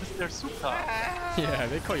Mr. Suka. Yeah,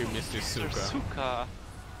 they call you Mr. Mr. Suka. Suka.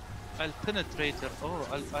 I'll penetrator. Oh,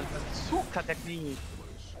 I'll Suka technique.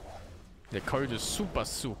 They call you the Super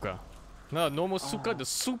Suka. No, normal Suka, the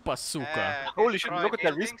Super Suka. Holy shit, destroy look at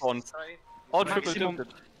that buildings, respawn. destroy- All triple Maximum.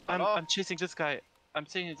 tilted. I'm chasing this guy. I'm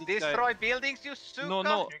saying this guy. Destroy buildings, you suka!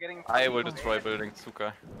 No. You're getting I will destroy buildings,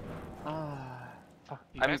 Suka. Fuck.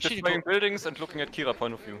 I'm Actually, destroying buildings and looking at Kira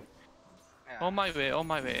point of view. Yeah. On my way.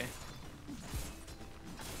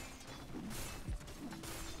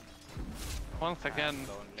 Once again,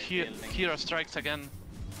 Kira strikes again.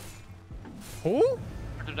 Who?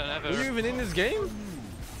 Harder than ever. Were you even in this game?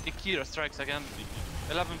 Kira strikes again.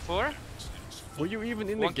 11-4. Were you even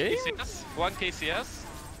in the One game? KCS. One KCS.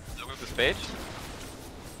 Look at this page.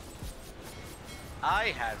 I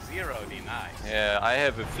have 0 denies. Yeah, I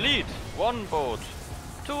have a fleet. 1 boat.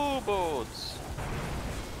 2 boats.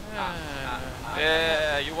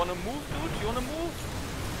 Yeah, you wanna move, dude? You wanna move?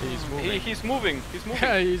 He's moving. He's moving. He's moving.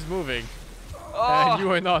 Yeah, he's moving. Oh, And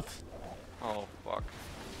you are not. oh fuck.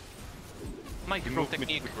 He Micro moved me to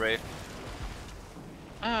technique. the grave.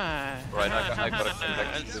 Ah. Right, I got a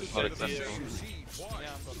connection. This is not acceptable.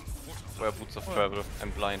 Where boots of travel?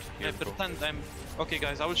 I'm blind. Here I we go. pretend I'm... Okay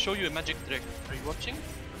guys, I will show you a magic trick. Are you watching?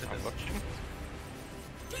 I'm watching.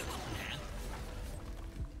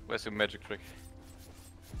 Where's your magic trick?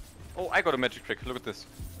 Oh, I got a magic trick. Look at this.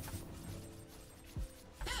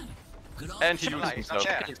 And he used Nice, himself.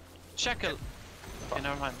 share. Shackle. Okay,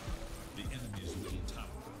 never mind. The enemy's middle tower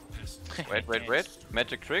has Wait.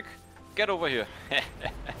 Magic trick. Get over here.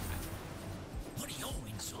 What are your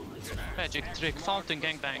insides? Magic trick, fountain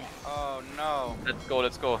gangbang. Oh no.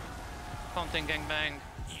 Let's go. Fountain gangbang.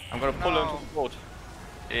 I'm gonna pull him to the boat.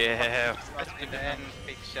 Yeah, Not in the end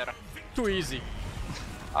picture. Too easy.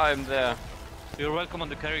 I'm there. You're welcome on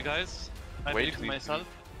the carry, guys. I Wait, did it we- myself.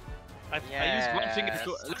 I use one finger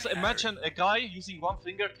to. Let's imagine a guy using one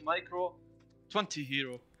finger to micro 20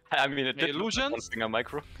 hero. I mean, it did look like Illusions? one finger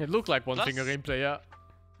micro. It looked like one Plus- finger gameplay, yeah.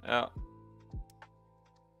 Yeah.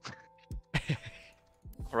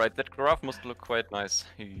 Alright, that graph must look quite nice.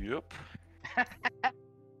 Yup.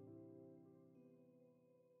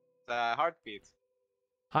 The heartbeat.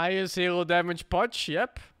 Highest hero damage punch,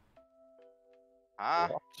 yep. Ah,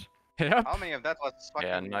 Yep. how many of that was fucking...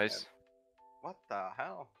 Yeah, nice. What the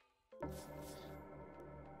hell?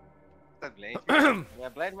 That blade? Yeah,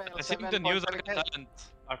 blade mail I think 7 the new for Zaga 20K. talent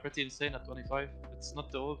are pretty insane at 25. It's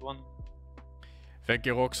not the old one. Thank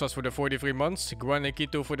you Roxas for the 43 months. Guan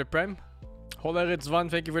Nikito for the prime.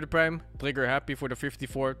 Holarits1, thank you for the prime. Trigger Happy for the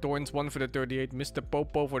 54. Torrens1 for the 38. Mr.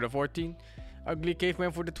 Popo for the 14. Ugly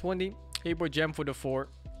Caveman for the 20. Abo Jam for the 4.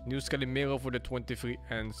 New Scalimero for the 23.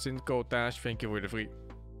 And Sinco Tash, thank you for the 3.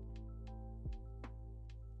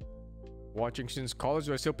 Watching since college,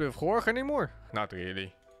 do I still play with Gorg anymore? Not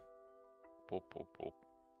really. Pop.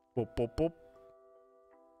 Pop, pop, pop.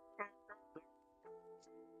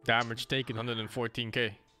 Damage taken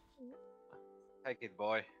 114k. Take it,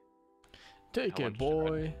 boy. Take I it, want to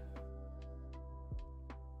boy.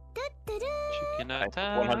 Chicken I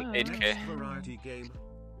attack. 108k. Variety game.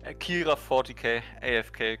 Kira 40k.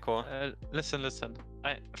 AFK core. Listen.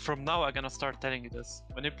 From now I'm gonna start telling you this.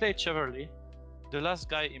 When you play Cheverly, the last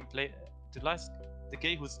guy in play, the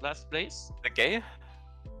guy who's last place, The gay?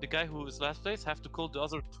 the guy who is last place have to call the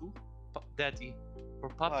other two daddy or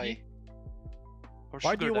puppy. Or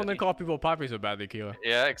Why do you sugar want to daddy. call people papi so badly, Kira?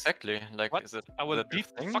 Yeah, exactly. Like, What? is it? I will is it a beat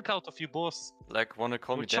the thing? fuck out of you both. Like, wanna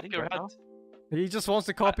call Will me chop daddy your right head. now? He just wants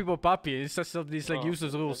to call people papi. He sets up these like Oh,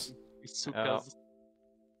 useless rules. It's too Yeah. close.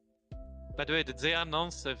 By the way, did they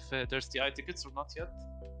announce if there's TI tickets or not yet?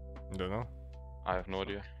 Don't know. I have no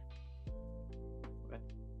idea.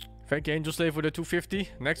 Thank you, Angel Slave, for the 250.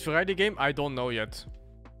 Next variety game? I don't know yet.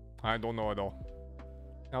 I don't know at all.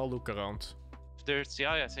 I'll look around. If there's TI,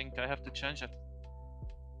 I think I have to change it.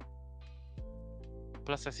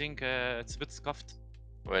 Plus, I think it's a bit scuffed.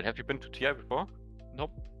 Wait, have you been to TI before?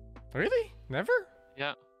 Nope. Really? Never?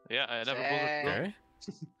 Yeah, I never bothered. Same. to. Okay.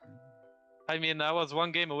 I mean, I was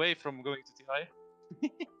one game away from going to TI.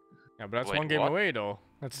 Yeah, but that's Wait, one game what? away though.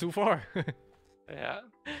 That's too far. Yeah.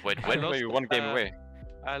 Wait, I when were lost, you one game away?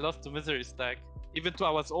 I lost to Misery Stack. Even though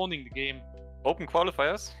I was owning the game. Open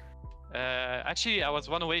qualifiers? Actually, I was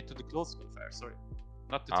one away to the close qualifier, sorry.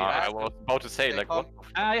 Not to TI. I was about to say, They like, call- what?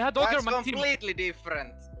 I had Ogre That's on my team. completely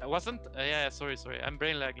different. I wasn't? Yeah, sorry. I'm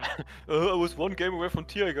brain lagging. I was one game away from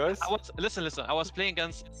TI, guys. I was listen. I was playing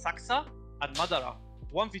against Saxa and Madara.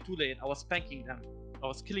 1v2 lane. I was spanking them. I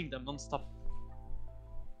was killing them non-stop.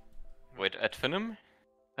 Wait, at Finham?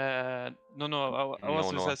 No. I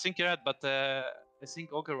was No. with Sinkirat, but I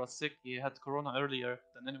think Ogre was sick. He had corona earlier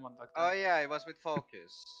than anyone back then. Oh yeah, it was with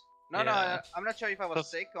Focus. No, Yeah. I'm not sure if I was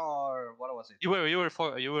Plus- sick or what was it.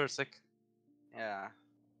 You were sick. Yeah.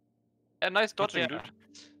 Yeah, nice But dodging, yeah, dude.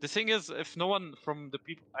 The thing is, if no one from the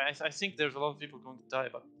people, I think there's a lot of people going to die,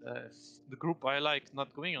 but if the group I like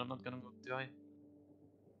not going, I'm not gonna go to TI.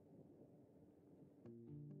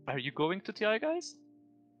 Are you going to TI, guys?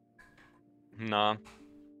 Nah.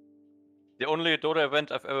 The only Dota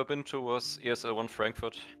event I've ever been to was ESL1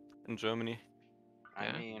 Frankfurt in Germany. I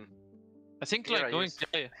Yeah. mean, I think Here like I going use- to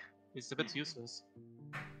TI is a bit useless.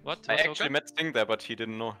 What? I What's actually okay? met Sting there, but he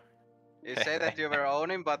didn't know. you say that you were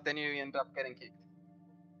owning, but then you end up getting kicked.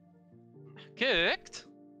 Kicked?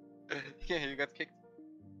 Yeah, you got kicked.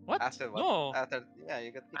 What? After what? No. After, yeah,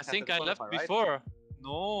 you got kicked. I after think the I left qualifier, right? before.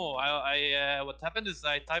 No, I what happened is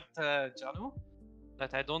I typed Janu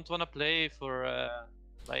that I don't wanna play for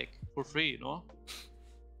like for free, you know.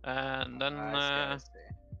 And then I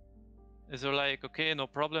see. is there like okay, no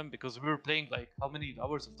problem, because we were playing like how many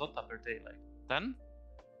hours of Dota per day? Like 10?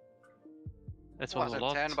 That It was a wasn't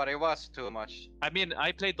lot. 10, but it was too much. I mean,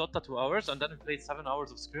 I played Dota 2 hours and then we played 7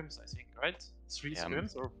 hours of scrims, I think, right? 3 Yeah,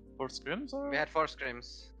 scrims or 4 scrims or We had 4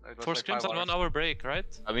 scrims. It was 4 like scrims 5 and 1 hours. hour break,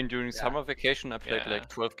 right? I mean, during Yeah. summer vacation, I played Yeah. like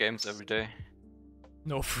 12 games every day.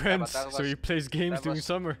 No friends, that so was- he plays games that during was-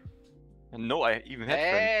 summer. And no, I even had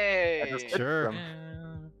friends. Hey! I just did Sure.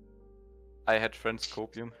 them. I had friends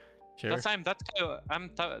copium. Sure. That's I'm that guy.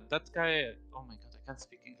 That guy. Oh my god, I can't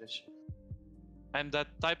speak English. I'm that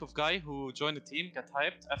type of guy who joined the team, get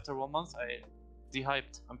hyped. After 1 month, I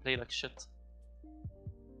de-hyped and play like shit.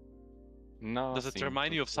 No. Does it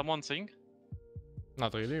remind you of someone Sing?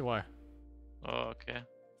 Not really. Why? Oh, okay.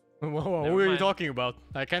 Who Never are you mind. talking about?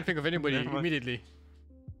 I can't think of anybody Never mind. immediately.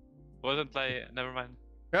 Wasn't like, never mind.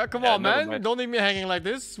 Yeah, come Yeah, on, never man. mind. Don't leave me hanging like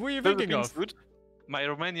this. What are you thinking of? Dude. My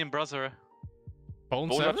Romanian brother. Bone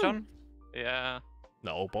Bola 7? John? Yeah.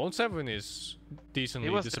 No, Bone 7 is decently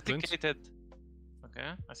He was disciplined. dedicated. Okay,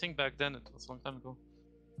 I think back then it was a long time ago.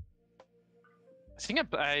 I think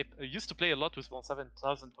I used to play a lot with 1.7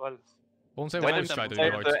 2012. Bone 7 When always did tried to they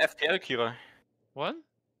be The hard. FPL, Kira. What?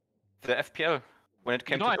 The FPL. When it You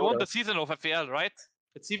came know, to I won Dota. the season of FPL, right?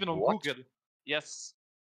 It's even on What? Google. Yes.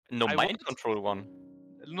 No, I mind won. control one.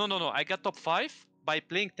 No. I got top 5 by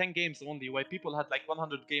playing 10 games only, while people had like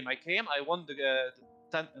 100 game. I won the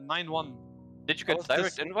 9-1. Did you That get was direct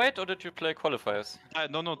this- invite or did you play qualifiers?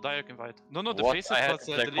 No, direct invite. No, the What? Faceit I had was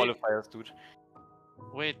to play the league. qualifiers, dude.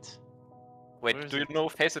 Wait. Wait, Where is do you it? know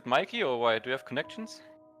Faceit Mikey or why? Do you have connections?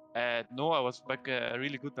 No, I was back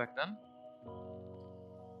really good back then.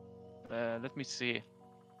 Let me see.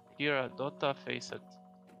 Here, Dota Faceit.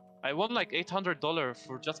 I won like $800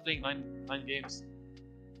 for just playing nine games.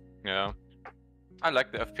 Yeah. I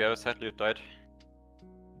like the FPL, sadly it died.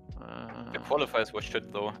 The qualifiers were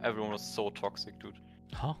shit though. Everyone was so toxic, dude.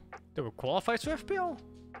 Huh? They were qualified for FPL?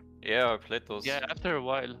 Yeah, I played those. Yeah, after a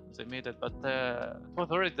while they made it, but it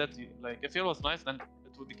was already that like if it was nice, then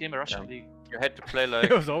it became a Russian league. You had to play like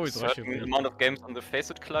It was always a Russian certain league. amount of games on the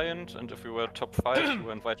Faceit client, and if you were top 5, you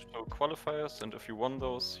were invited to qualifiers, and if you won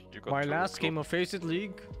those, you got My to last go- game of Faceit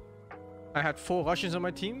League, I had 4 Russians on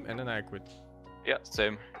my team and then I quit. Yeah,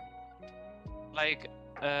 same. Like,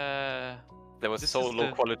 There was This so is low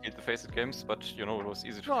the- quality at the Faceit games, but you know, it was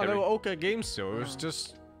easy to No, they carry. were okay games though. It was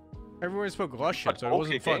just everyone spoke Russian, But so it okay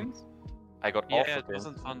wasn't fun. games? I got yeah, awful it games.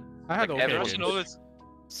 wasn't fun. I had Like okay everyone games. Russian always.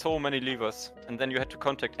 So many levers, and then you had to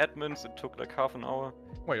contact admins. It took like half an hour.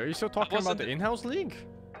 Wait, are you still talking about wasn't- the in-house league?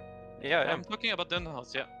 Yeah, I'm talking about the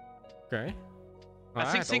in-house, yeah. Okay. I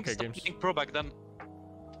think had Sing okay stopped games. being pro back then.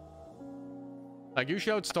 Like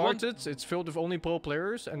usually how it I won- started, it's filled with only pro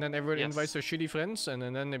players, and then everyone Yes. invites their shitty friends, and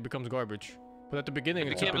then it becomes garbage. But at the beginning,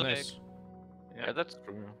 It it's became super like- nice. yeah, that's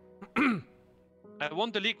true. I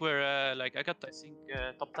won the league where like I got I think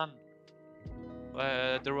top 10.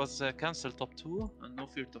 There was cancel top 2 and no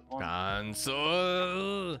fear top 1.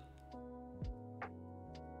 Cancel.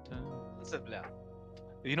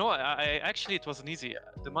 You know, I actually it wasn't easy.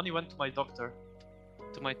 The money went to my doctor,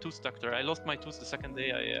 to my tooth doctor. I lost my tooth the second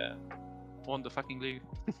day I won the fucking league.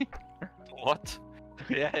 What?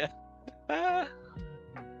 yeah.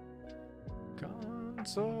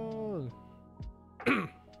 Cancel.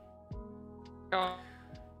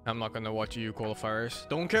 I'm not gonna watch EU qualifiers.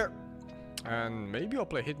 Don't care. And maybe I'll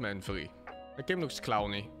play Hitman 3. The game looks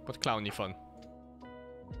clowny, but clowny fun.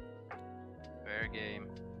 Fair game.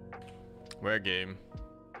 Rare game.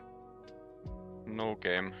 No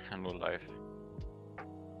game and no life.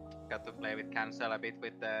 Got to play with Cancel a bit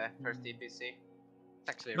with the first TPC. It's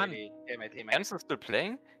actually Man. really teammate. Ansel still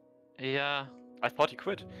playing? Yeah. I thought he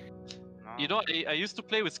quit. No. You know, I used to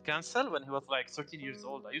play with Cancel when he was like 13 years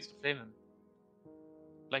old. I used to play him.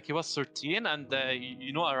 Like he was 13 and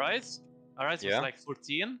you know Arise? Arise Yeah. was like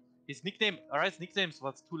 14. His nickname, Arise nickname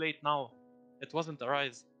was too late now. It wasn't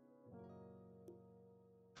Arise.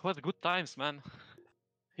 It was good times, man.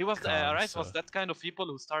 He was, Arise was Cancel. that kind of people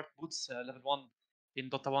who start boots level 1 in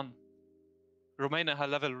Dota 1. Romania had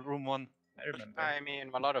level room 1. I remember. I mean,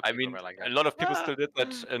 a lot of I people mean, were like a that. lot of people still did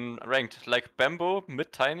that in ranked. Like Bambo,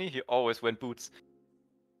 mid tiny, he always went boots.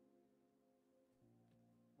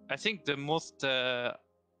 I think the most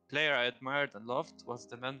player I admired and loved was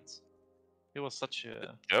Dement. He was such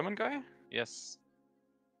a... German guy? Yes.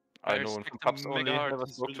 I I know him respect from him pubs mega only, hard, never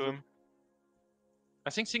he's spoke really to good. him. I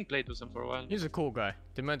think Sing played with him for a while. He's a cool guy.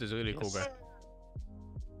 Dement is a really cool Yes. guy.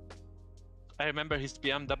 I remember his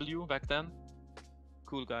BMW back then.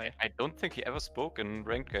 Cool guy. I don't think he ever spoke in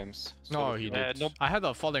ranked games. No, solo he queue. did. no- I had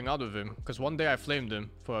a falling out with him because one day I flamed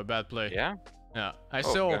him for a bad play. Yeah? Yeah. I Oh,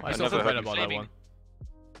 still, okay. I I still never feel heard bad him about that flaming. one.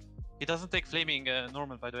 He doesn't take flaming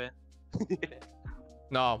normal, by the way.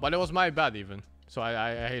 No, but it was my bad even. So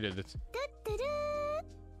I hated it.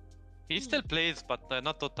 He still plays, but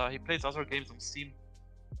not Dota. He plays other games on Steam.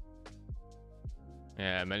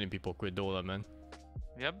 Yeah, many people quit Dota, man.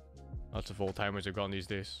 Yep. Lots of old timers are gone these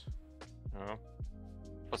days. Yeah.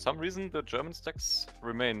 For some reason, the German stacks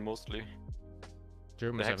remain mostly. The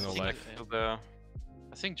Germans have no Hex life. is still there.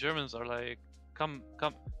 I think Germans are like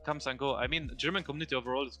comes and go. I mean, German community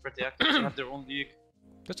overall is pretty active. They have their own league.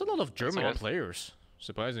 There's a lot of German yes. players,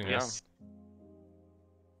 surprisingly. Yeah. Yes.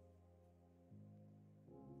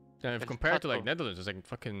 Yeah, if It's compared to like tough. Netherlands, it's like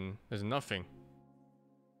fucking, there's nothing.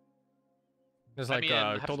 There's I like mean,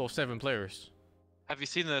 a total of 7 players. Have you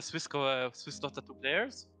seen the Swiss Swiss Dota 2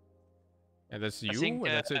 players? And that's I you, think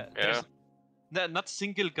and that's it. there's not a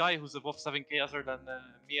single guy who's above 7k other than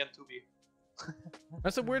me and Tubi.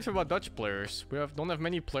 That's the weird thing about Dutch players. We don't have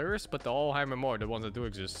many players, but all high MMR, the ones that do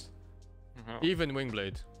exist. Even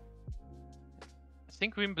Wingblade. I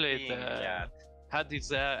think Wimblade had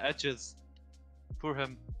his edges for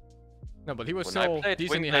him. No, but he was When so I played,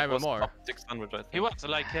 decently Wingblade high was MMR. top 600, I think. He was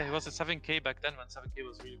like, he was a 7k back then when 7k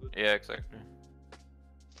was really good. Yeah, exactly.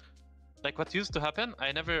 Like what used to happen,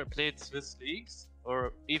 I never played Swiss leagues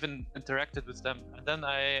or even interacted with them. And then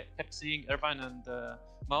I kept seeing Irvine and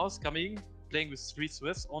Mouse coming, playing with 3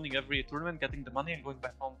 Swiss, owning every tournament, getting the money and going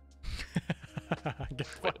back home. Get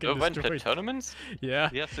fucking Irvine played destroyed. tournaments? Yeah,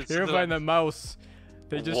 Yes, it's Irvine and Mouse.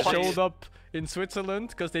 They just What? showed up in Switzerland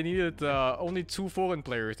because they needed only 2 foreign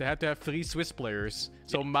players. They had to have 3 Swiss players.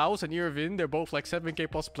 So Mouse and Irvin, they're both like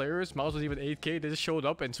 7k plus players. Mouse was even 8k. They just showed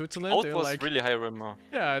up in Switzerland. Both They were was like, really high RMR.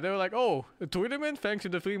 yeah, they were like, oh, a tournament? Thanks to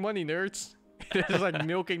the free money, nerds. They're just like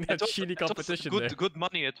milking that shitty competition there. Good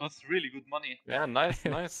money. It was really good money. Yeah, nice,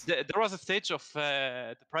 nice. There was a stage of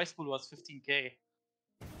the prize pool was 15k.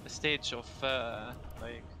 A stage of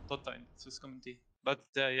like Dota in the Swiss community. But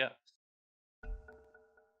yeah.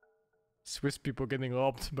 Swiss people getting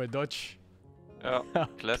robbed by Dutch. Yeah,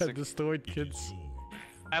 Got classic. destroyed kids.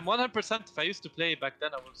 I'm 100% if I used to play back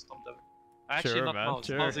then, I would stomp them. Actually, Sure, not man, Mouse.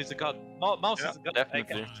 sure. Mouse is a god. Mouse is a god.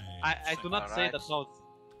 Definitely. I do not say that Mouse.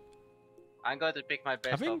 I'm going to pick my I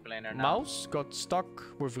best think offlaner now. Mouse got stuck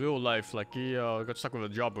with real life, like he got stuck with a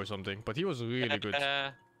job or something, but he was really good.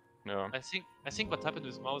 Yeah. I think what happened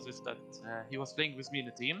with Mouse is that he was playing with me in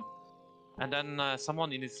the team, and then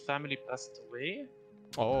someone in his family passed away.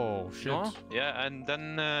 Oh shit. No? Yeah, and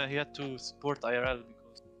then he had to support IRL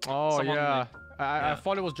because. Oh someone, yeah. I yeah.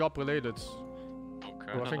 thought it was job related.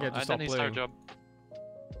 Okay. Well, I think I had to and stop then he playing. started job.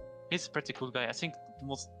 He's a pretty cool guy. I think the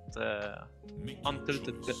most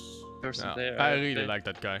untilted person Yeah, there. I really like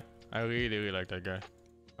that guy. I really like that guy.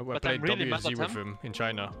 I But played I'm really mad WSG at with him. him in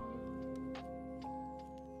China.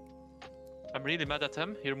 I'm really mad at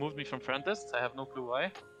him. He removed me from friend list. I have no clue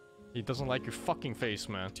why. He doesn't like your fucking face,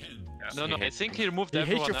 man. No, I hates think me. he removed He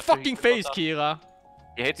everyone. hates your after he fucking got face, up. Kira.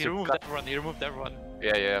 He hates He your removed gut. everyone. He removed everyone.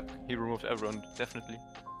 Yeah, he removed everyone, definitely.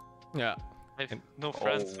 Yeah. I have And- no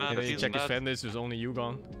friends, Oh. man. And then you He's check his mad. fan list, there's only you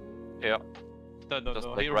gone. Yeah. No. Just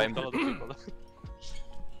He like removed Rhyme. all the people.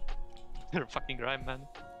 You're fucking Rhyme, man.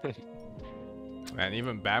 Man,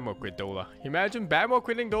 even Bamo quit Dola. Imagine Bamo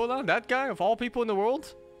quitting Dola? That guy, of all people in the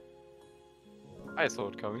world? I saw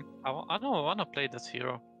it coming. I wanna play this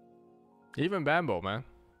hero. Even Bambo, man.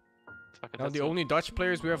 Fuck it, Now that's the all. only Dutch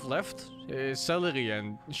players we have left is Celery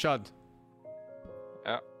and Shad.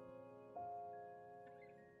 Yeah.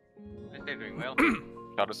 They're doing well.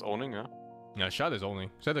 Shad is owning, yeah. Yeah, Shad is only.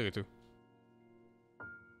 Celery too.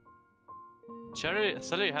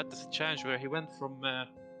 Sully had this challenge where he went from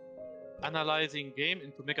analyzing game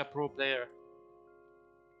into mega pro player.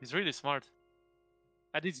 He's really smart.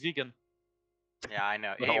 And he's vegan. Yeah, I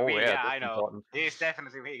know. Oh, yeah, yeah, that's I know. important. He's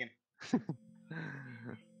definitely vegan.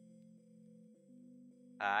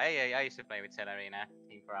 I used to play with Celery in a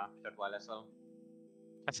team for a short while as well.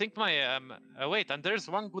 I think my wait, and there's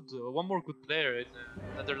one more good player in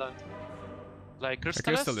Netherlands. Like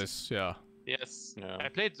Crystallis. Crystallis, yeah. Yes. Yeah. I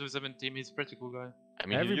played with him in team. He's a pretty cool guy. I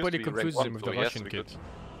mean, he used Everybody to be rank confuses one, him with so the he has to Russian be kid. good.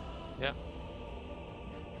 Yeah.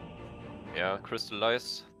 Yeah,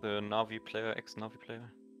 Crystallize, the Navi player, ex-Navi player.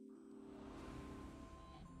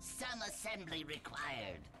 Some assembly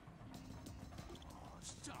required.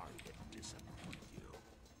 Sorry to disappoint you.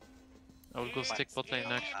 I will go stick bot lane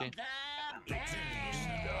actually.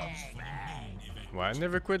 Why I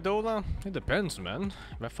never quit Dola? It depends, man.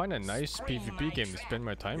 If I find a nice PvP game to spend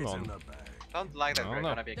my time It's in on. the bag. Don't like that I we're don't know.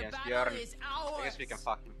 gonna be against Bjorn. I guess we can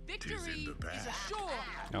fuck him. Tis in the bag.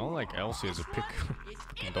 I don't like Elsie as a pick.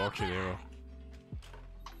 Dog shit hero.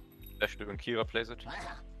 Especially when Kira plays it.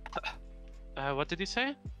 What did he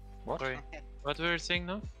say? What? Sorry. What were you saying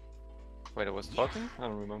now? Wait, I was talking? I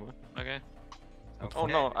don't remember. Okay. Oh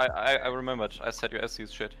no, I remembered. I said your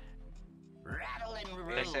SC's shit. Rattle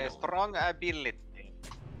and They say roll. strong ability.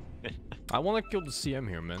 I wanna kill the CM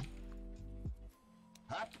here, man.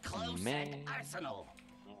 Up close Man. and arsenal.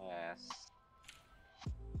 Yes.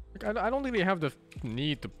 Like, I don't really have the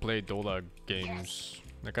need to play Dola games.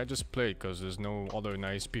 Like, I just play because there's no other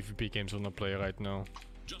nice PvP games I wanna play right now.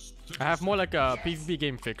 Just I have more like a PvP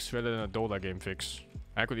game fix rather than a Dota game fix.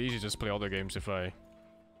 I could easily just play other games if I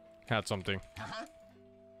had something. Uh-huh.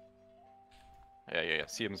 Yeah.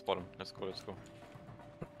 CM's bottom. Let's go.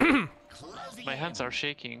 My hands are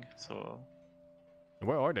shaking, so.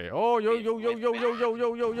 Where are they? Oh, yo, yo, yo, yo, yo, yo,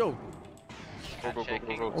 yo, yo, yo. Go, go, go,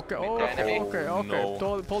 go, go. Okay, With oh, the okay, enemy. okay, okay.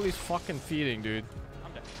 No. Polly's fucking feeding, dude.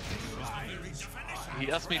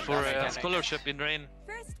 He asked me for a scholarship in Rain.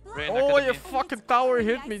 Rain Oh, Academy. your fucking tower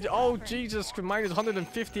hit me. Oh, Jesus. Minus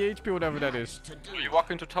 150 HP, whatever that is. You walk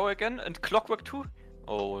into tower again and clockwork too?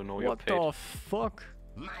 Oh no, you're What paid. the fuck?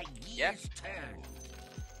 My Yeah. gears turn.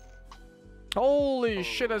 Holy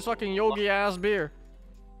shit, that's fucking yogi ass beer.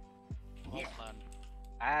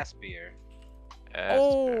 Ass beer.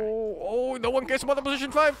 Oh, no one cares about the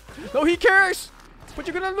position 5. No, he cares. But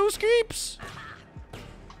you're gonna lose keeps.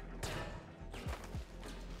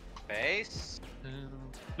 Base.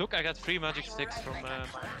 Look, I got 3 magic sticks from.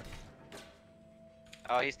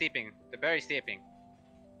 Oh, he's steeping. The berry's steeping.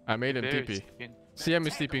 I made him Very TP. stinking. CM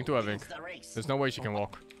is sleeping too, I think. The race. There's no way she can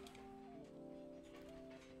walk.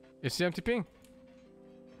 Is CM TPing?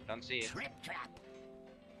 Don't see it. Trip trap.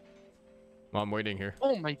 Well, I'm waiting here.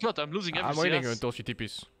 Oh my god, I'm losing every I'm waiting CS. until she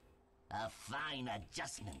TPs. A fine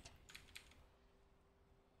adjustment.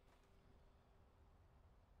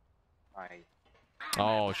 Right.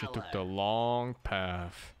 Oh, she took the long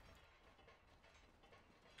path.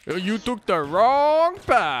 You took the wrong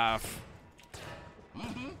path.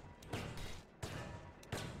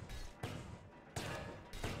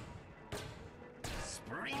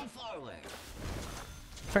 Spring forward.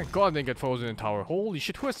 Thank God I didn't get frozen in tower. Holy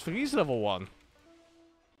shit, who has freeze level 1?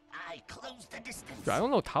 I close the distance. I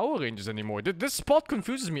don't know tower ranges anymore. This spot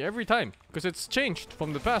confuses me every time. Because it's changed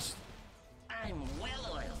from the past. I'm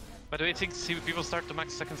well oiled. By the way, I think people start to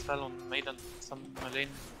max second spell on Maiden, some lane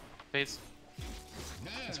phase.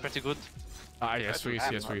 It's pretty good. Ah, yes, freeze,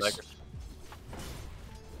 yes, freeze. like it.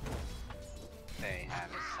 They have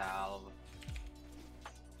a salve.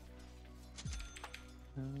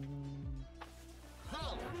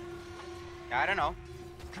 I don't know.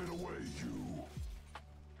 Get away, you.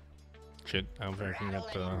 Shit, I don't think I can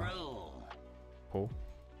get the Roll. pull.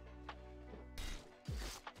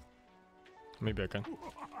 Maybe I can.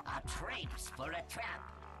 A traps for a trap.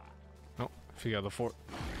 No, 3 out of 4.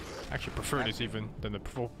 Actually prefer this even than the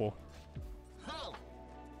purple. Ho.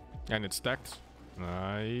 And it's stacked.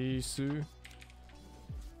 Nice.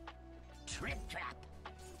 Trip trap.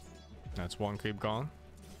 That's 1 creep gone.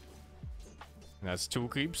 And that's 2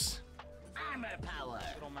 creeps. Armor power.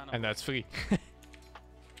 And that's 3.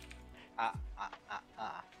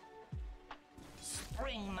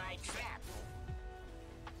 Spring my trap.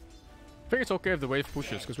 I think it's okay if the wave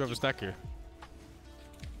pushes, because we have a stack here.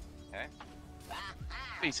 Okay.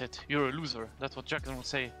 Face it, you're a loser. That's what Jackson would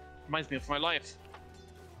say. Reminds me of my life.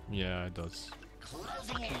 Yeah, it does. Closing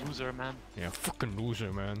Fucking in. loser, man. Yeah, fucking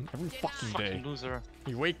loser, man. Every fucking day. Fucking loser.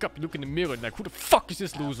 You wake up, you look in the mirror, and like, who the fuck is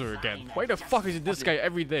this loser again? Why the fuck is it this guy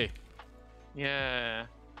every day? Yeah.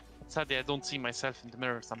 Sadly, I don't see myself in the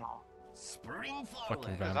mirror somehow. Spring Fucking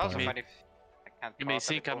forward. There's also vampire. funny. I can't You may cross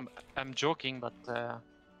think the I'm joking, but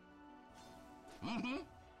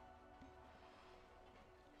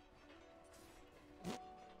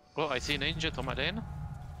well, I see an angel on my lane.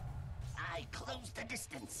 I close the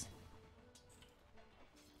distance.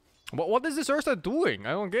 What is this Ursa doing?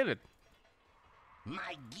 I don't get it.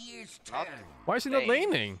 My gears Not- turn. Why is he not Hey.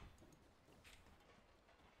 laning?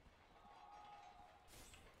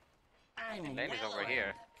 I'm Lane is well over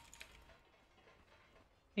here.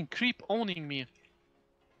 And creep owning me.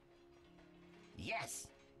 Yes.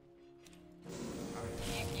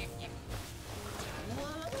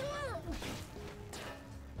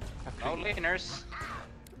 No laners.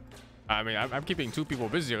 I mean, I'm keeping 2 people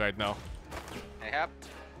busy right now. Yep.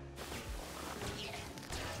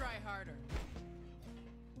 Try harder.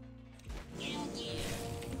 In gear.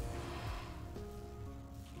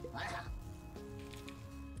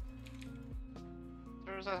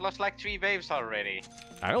 There's lost like 3 waves already.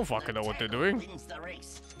 I don't fucking know what they're doing. Wins the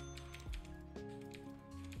race.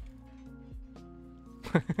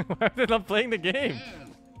 Why are they not playing the game?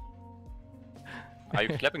 Are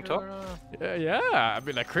you clapping top? Yeah, I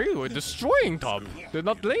mean, like, crazy. We're destroying top. They're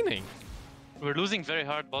not laning. We're losing very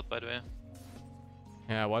hard bot, by the way.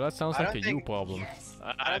 Yeah, well, that sounds I like a don't you think- problem. Yes. I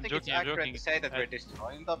don't I'm think it's joking, I'm accurate joking. to say that we're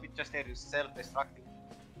destroying them, it's just that it's self-destructing.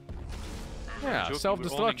 Yeah, joking,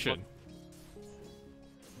 self-destruction.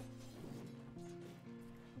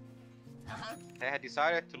 They had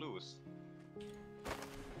decided to lose.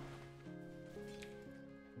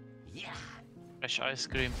 Yeah. Fresh ice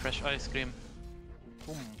cream, fresh ice cream.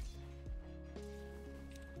 Boom.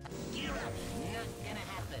 Gear up. Not gonna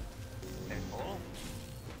happen. They're full.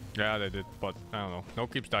 Yeah, they did, but I don't know. No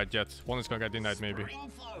keeps died yet. One is gonna get denied maybe. Spring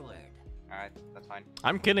forward. Alright, that's fine.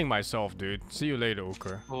 I'm killing myself, dude. See you later,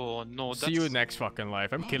 Uker. Oh no, that's... See you next fucking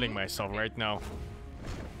life. I'm killing myself right now.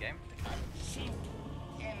 Game?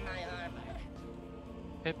 In my armor.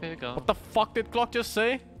 Pepe go. What the fuck did Clock just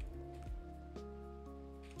say?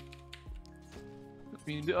 Look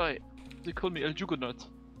me in the eye. They call me El Juggernaut.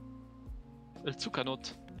 El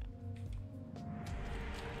Zuckernaut.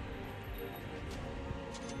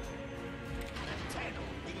 The turtle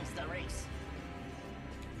wins the race.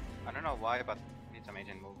 I don't know why, but need some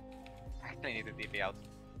agent move. I actually need to TP out.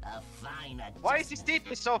 A fine Why is this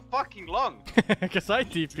TP so fucking long? Cause I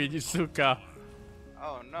TP'd you, Suka.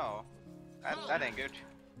 Oh no. That ain't good.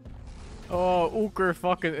 Oh, Uker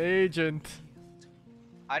fucking agent.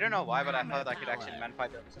 I don't know why, but I thought I could actually man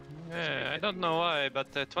fight them. Yeah, I don't know why,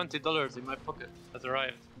 but $20 in my pocket has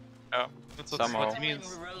arrived. Yeah, That's somehow. what it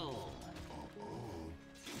means. rule.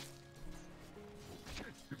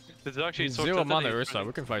 It's actually sort Zero of mana, deadly. Ursa.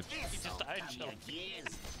 We can fight. This will come your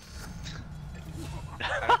gears.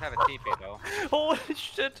 I don't have a TP though. Holy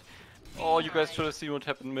shit! Oh, you guys should have seen what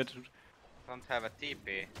happened mid. Don't have a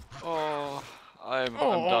TP. Oh, I'm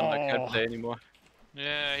done. I can't play anymore.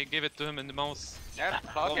 Yeah, he gave it to him in the mouse. Yeah,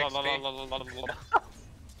 clock XP.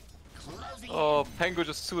 Oh, Pengu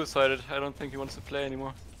just suicided. I don't think he wants to play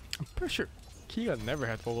anymore. I'm pretty sure Keegan never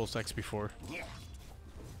had vocal sex before.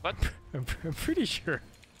 What? I'm pretty sure.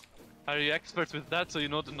 Are you experts with that so you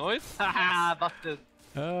know the noise? Haha, busted.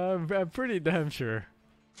 I'm pretty damn sure.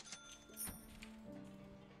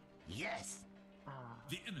 Yes.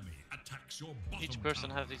 The enemy attacks your bottom Each person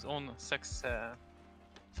tower. has his own sex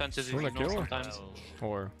fantasies, Wanna you know, kill? sometimes.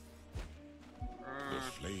 Or The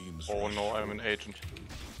flames Oh rush no, I'm an agent.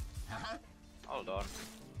 Hold on.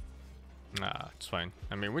 nah, it's fine.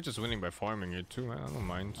 I mean, we're just winning by farming it too. I don't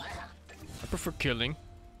mind. I prefer killing.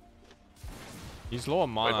 He's low on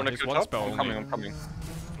Wait, mana. wanna He's kill one top? spell I'm coming, only. I'm coming.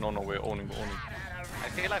 No, we're owning. I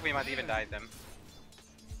feel like we might even die them.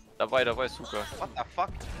 Dabei, Suka. What the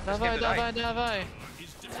fuck? Just Dawaj, get to die. dawaj,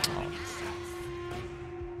 dawaj!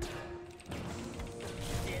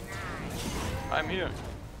 I'm here.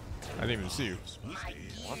 I didn't even see you.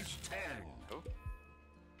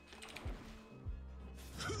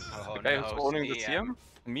 Oh, The guy no, who's owning the CM. TM?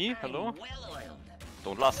 Me? Hello? Well oiled.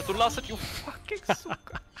 Don't last it, you fucking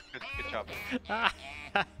Suka. Good job.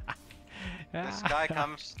 This guy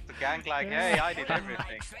comes to gank like, hey, I did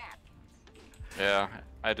everything. Trap. Yeah,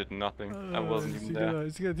 I did nothing. I wasn't even there.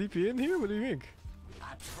 Is he gonna TP in here? What do you think?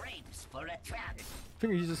 A traps for a trap. I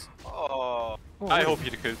think he's just. Oh, I wait. hope he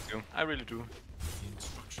kills you. I really do.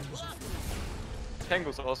 Instructions.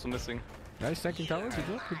 Tango's also missing. Nice tanking tower. Good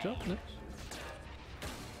job. Good job. Nice.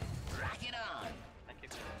 Rock it on. thank you.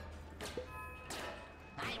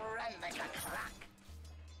 I run like a clock.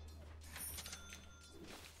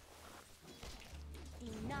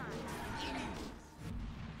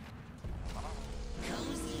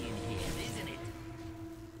 Cozy in here, isn't it?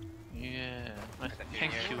 Yeah,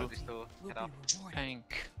 Thank thank you. you. Just to get up.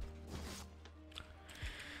 Thank.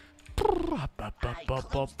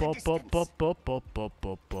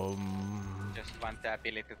 Just want the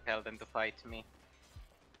ability to tell them to fight me.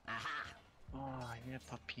 Aha. Oh, yeah,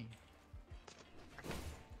 puppy.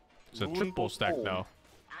 It's a triple stack now.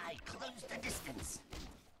 I close the distance.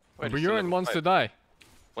 Wait, But he's still Urine at wants to five. die.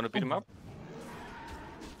 Wanna beat him up?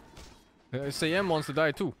 SAM wants to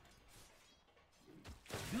die too.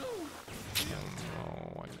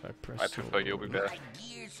 Oh, why did I press I so prefer you low? better. My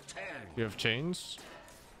gears turn. You have chains?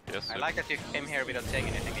 Yes. I like that you came here without saying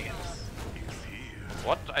anything again.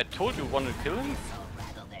 What? I told you wanted to kill him? So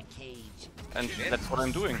rattle their cage. And that's what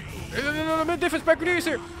I'm doing. No, difference back with you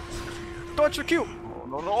here! Dodge the Q! Oh,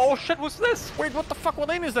 no. Oh shit, what's this? Wait, what the fuck? What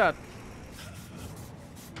lane is that?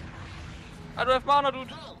 I don't have mana,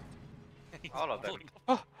 dude. All of them.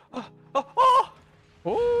 Oh!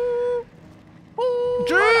 Oh!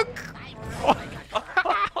 Juke!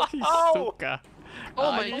 He's Suka.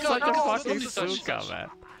 Oh my he's god, such a no, fucking don't touch Suka, that. man.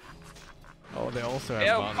 Oh, they also have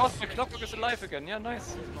Yeah, of mana. course, my clockwork is alive again. Yeah,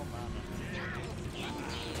 nice.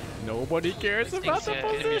 Nobody cares about the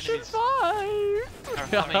Things, position enemies are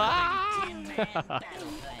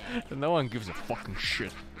 5! No one gives a fucking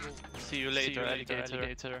shit. See you later,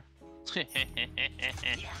 alligator.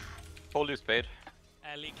 Holy spade.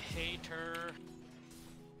 Alligator.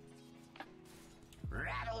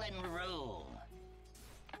 Rattle and roll.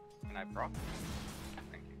 Can I proc?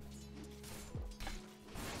 Thank you.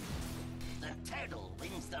 The turtle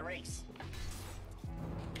wins the race.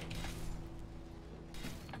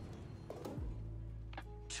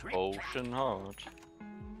 Trick Ocean heart.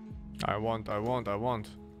 I want. For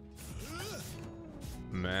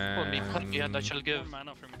me, puppy, and I Man. shall give.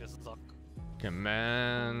 Mana for me to suck. Come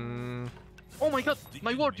on. Oh my god,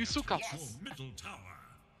 my ward, Yusuka! Your middle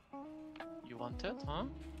tower. You want it, huh?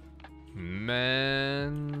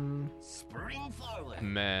 Man. Spring forward.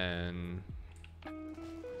 Man.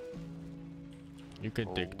 You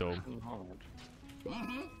can take though.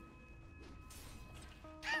 Mm-hmm.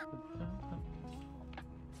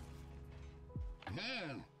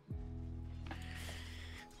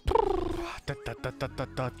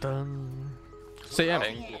 Say yeah.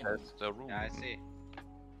 Tank has the room. Yeah, I see.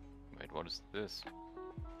 Wait, what is this?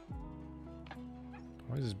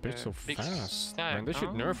 Why is this bitch so big fast? stack, Man, they should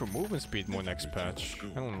huh? nerf her movement speed more next patch.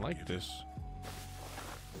 I don't like this.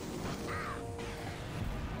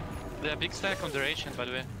 They have big stack on duration, by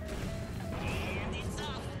the way.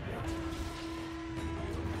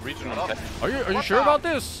 Regional Oh. attack Are you What sure the- about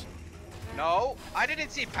this? No, I didn't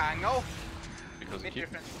see Pang, no. because Mid keep.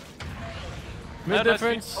 difference. Mid Nice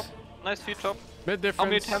difference. feet top. Nice feet top. Mid How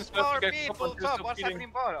many difference. times do I have Power to get people top until top, stop what's feeding?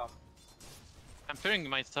 happening bottom? I'm fearing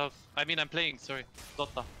myself. I mean, I'm playing, sorry.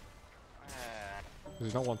 Dota.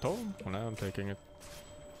 There's not one totem? Oh, now I'm taking it.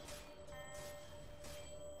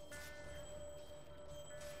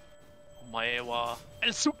 Maewa.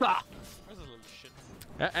 El Suka! Where's the little shit?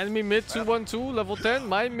 Enemy mid 212, level 10.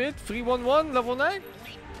 My mid 311, level 9.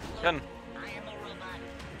 Ken.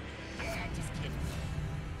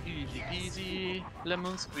 Easy peasy,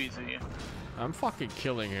 lemon squeezy. I'm fucking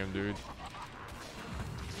killing him, dude.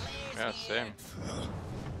 Yeah, same.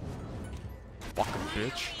 Fucking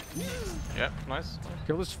bitch. Yeah, nice.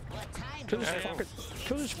 Kill this. Kill this Yeah, yeah. fucking.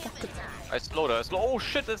 Kill this fucking. I slowed her. Oh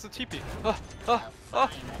shit, that's a TP. Ah.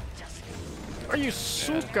 Are you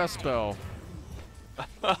Suka spell?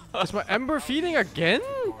 Is my Ember feeding again?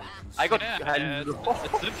 I got. Yeah, it's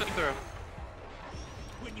Limfender.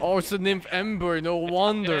 Oh, it's the Nymph Ember. No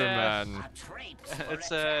wonder, Yeah. man. It's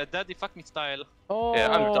Daddy Fuck Me style. Oh, Yeah,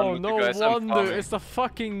 I'm done with you no guys, I'm wonder. farming. It's the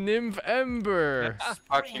fucking Nymph Ember.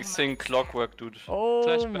 Fucking sing clockwork, dude. Oh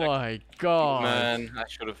Flashback. my god. Man, I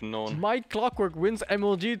should have known. My Clockwork wins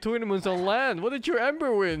MLG tournaments on land. What did your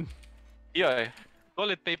Ember win? Yeah.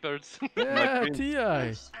 Toilet papers. Yeah, queen.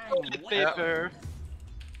 TI. Toilet paper.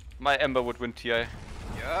 My Ember would win TI.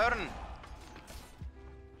 Jörn!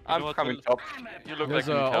 I'm what, coming Will? top. You look There's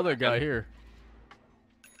like you need help, other guy Ken. here.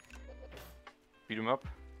 Beat him up.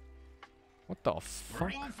 What the fuck?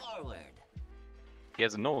 Spring forward. He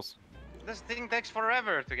has a nose. This thing takes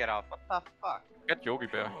forever to get out. What the fuck? Get Yogi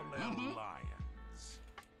Bear. Fallen lions.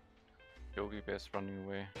 Yogi Bear's running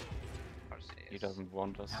away. He doesn't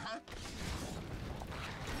want us.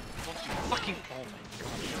 Fucking. Oh my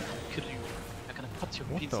god. Kill you. I'm gonna cut your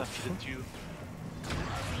What pizza the if you didn't you.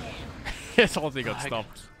 His ulti got My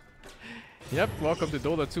stopped. Yep, welcome to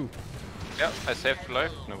Dota 2. Yeah, I saved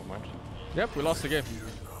life. Never mind. Yep, we lost the game.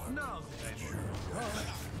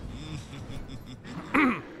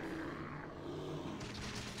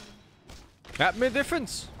 That made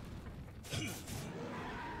difference.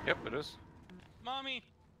 Yep, it is. Mommy!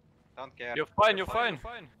 Don't care. You're fine, you're fine.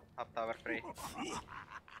 Top tower free.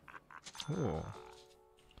 Oh.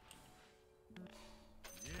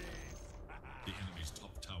 The enemy's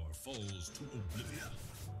top tower falls to oblivion.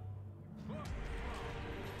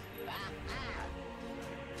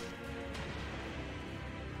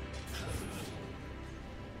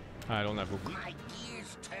 I don't have hook. My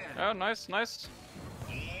gears turn. Yeah, nice, nice.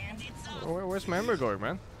 And it's up. Where's my Ember going,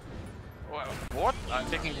 man? What? I'm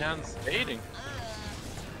taking hands. Baiting.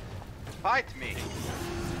 Fight me!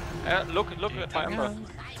 Look at my Ember.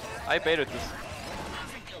 I baited this.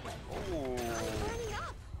 Ooh.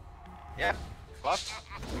 Yeah. What?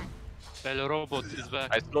 Bell Robot is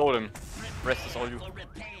back. I slowed him. Rest is all you.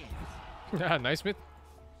 Repair. Yeah, nice mid.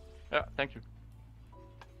 Yeah, thank you.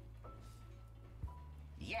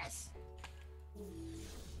 Yes.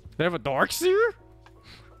 They have a Darkseer?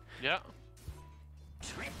 Yeah.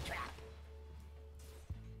 Trip trap.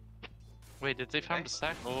 Wait, did they farm the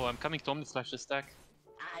stack? Oh, I'm coming to Omnislash the stack.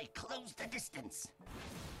 I close the distance.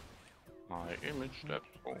 My image steps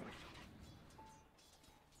home.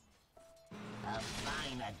 A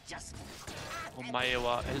fine adjustment. Oh,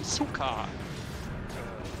 Maewa El Suka.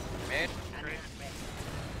 Mid.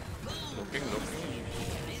 Looking.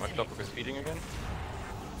 My clockwork is feeding again.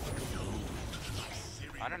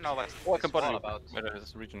 I don't know what Oh, I it's can bottle all you. about. Wait, there's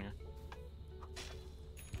this region here.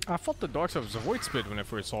 I thought the Darkseer was a Void Split when I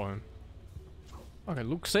first saw him. Okay,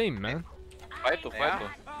 look same, man. Fight though. Yeah.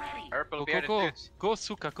 Purple Go, bearded go. dudes. Go,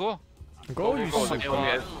 Suka, go. Go, you Go, suck. go,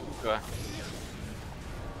 yes. Yeah.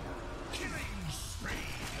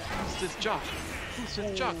 Who's this Jock? Who's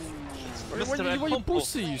this Jock? Why you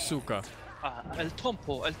pussy, you Suka? El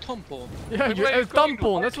Tompo, El Tompo. Yeah, you're El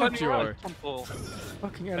Tampon, that's what you El are. Tompo.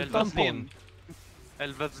 Fucking El El Tampon. Vaseline.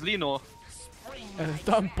 El Vaselino. El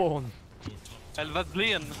tampon. El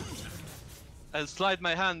Vaseline. I'll slide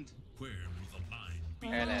my hand. Where will the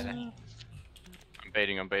line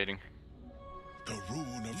be? I'm baiting. The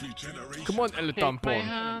rune of regeneration. Come on, El Shake my tampon.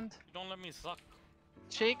 hand. Don't let me suck.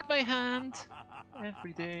 Shake my hand.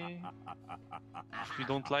 Every day. If you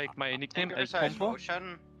don't like my nickname, El Exercise Pompo.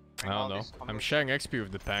 motion. I don't know. I'm sharing XP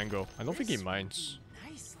with the Pango. I don't think he minds.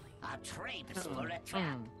 A trade for a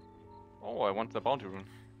trap. Oh, I want the bounty rune.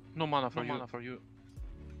 No mana for you.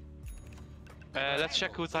 Let's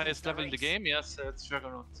check who's highest level in the game. Yes, it's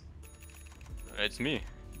Juggernaut. It's me.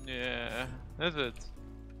 Yeah, is it?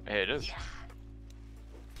 Hey, it is.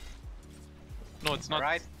 No, it's not.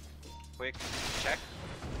 Alright. Quick check.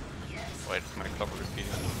 Wait, my clock is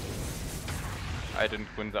feeding. I didn't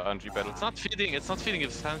win the RNG battle. It's not feeding, it's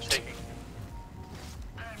handshaking.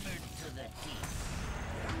 Armored to the teeth.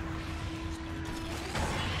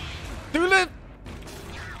 Do it!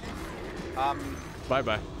 Bye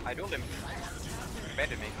bye. I do him.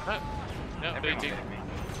 Better me. Yeah, Everyone waiting. better me.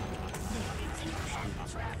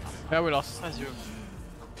 Yeah, we lost. As you. Yeah,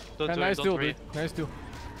 Don't worry, nice don't duel, worry. dude. Nice duel.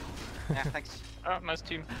 Yeah, thanks. Ah, nice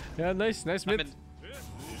team. Yeah, nice I'm mid. in.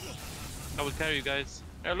 I will carry you guys.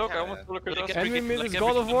 Yeah, look, I Yeah, want to look at like us. every- Enemy mid like is every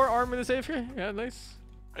God of game. War, Armin is AFK. Yeah, nice.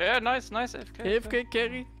 Yeah, nice AFK. AFK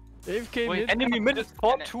carry. AFK Wait, mid. Enemy mid is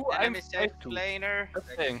 4-2, I'm Enemy safe 5-2. laner. That's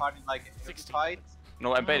Like, thing. fighting like 60 fight.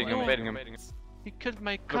 No, I'm baiting no. him. He killed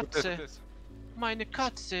my Look at Katze. this. Meine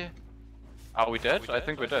Katze. Are we dead? I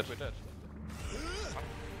think we're dead.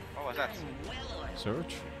 What was that?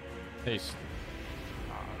 Surge. Haste.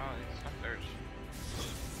 Oh no, it's not Surge.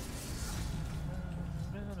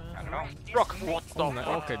 I don't know. Rock, what the Oh, no.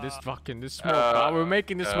 fuck? Okay, this smoke. We're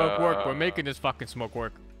making this smoke work. We're making this fucking smoke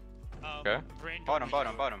work. Okay. Bottom.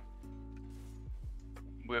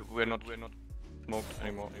 We're not smoked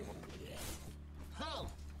anymore.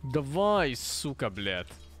 Давай, сука, блядь.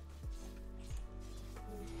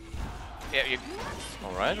 Yeah, you...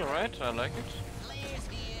 Alright, I like it.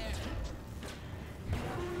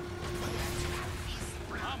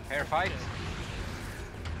 Hair fight.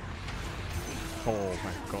 Oh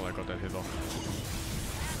my god, I got that hit off.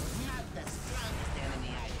 Not the strongest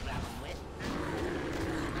enemy I travel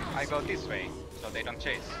with. I go this way, so they don't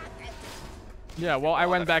chase. Yeah, well, I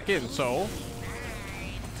went back in, so.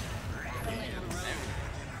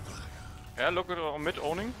 Yeah, look at our mid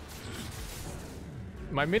owning.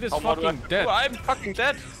 My mid is How much fucking do I- dead. Oh, I'm fucking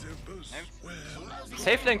dead.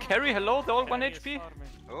 Safe lane carry, hello, they're all 1 HP.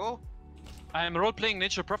 Oh, I am role playing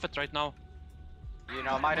Nature Prophet right now. you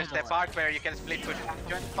know, minus the part where you can split to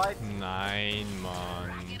joint fight. 9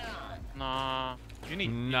 man. Nah, you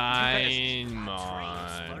need 9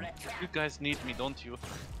 man. you guys need me, don't you?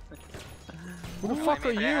 Who the fuck are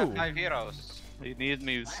I have you? 5 heroes. You need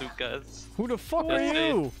me, Sukas. Who the fuck are That's it.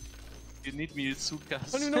 you? You need me, Sukas.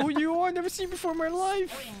 I don't even know who you are. Never seen you before in my life.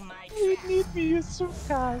 Bring my You need me,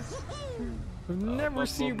 Sukas. I've never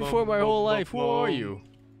seen you before in my whole life. Who are you?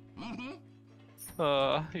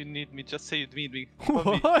 You need me. Just say you need me. Who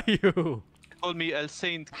are you? Call me El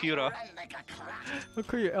Saint Kira. run like a clock.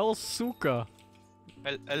 Look at you, El Suka.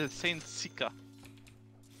 El Saint Sika.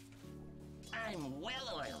 I'm well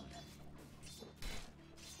oiled.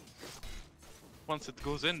 Once it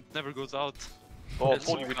goes in, it never goes out. Oh, El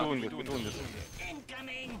holy, Suka. we're doing this.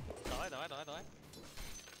 Incoming. Die.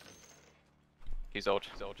 He's out.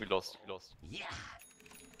 We lost. Yeah.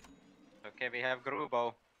 Okay, we have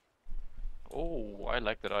Grubo. Oh, I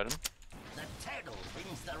like that item. The turtle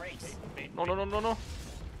wins the race. No.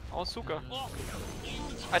 Oh, Suka.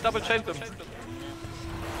 I double chained them.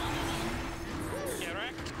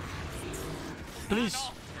 Please.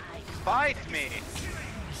 Fight me!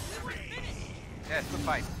 Yes, good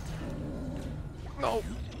fight. No.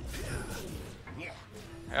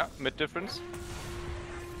 Yeah, mid difference.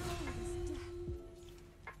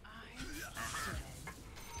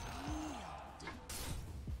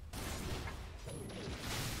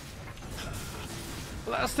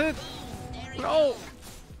 Blast it. No.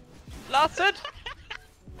 Blast it!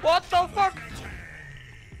 What the fuck?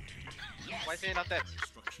 Why is he not dead?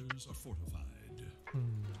 Structures are fortified.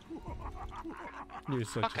 You're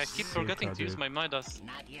such Fuck, a I keep forgetting Suka, to use dude. my Midas.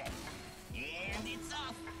 Not yet. And it's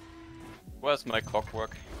off. Where's my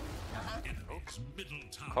cockwork? Its middle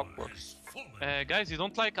tower Cockwork. is fallen. Guys, you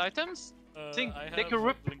don't like items? Think, I take have a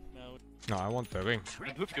whip blink now. No, I want the ring.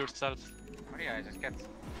 and whip yourself. What do I just get?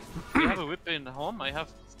 You have a whip in home? I have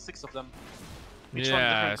 6 of them. Each one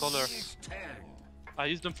different color. His turn. I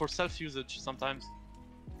use them for self-usage sometimes.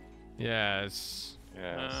 Yes.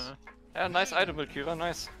 Yes. Yeah, nice item, Valkyra,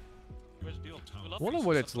 nice. Where's the ult? We love Wonder this.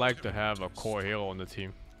 what it's like to have a core hero on the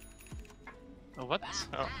team. What?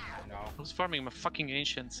 No. Who's farming my fucking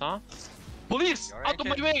ancients, huh? Police! Your Out of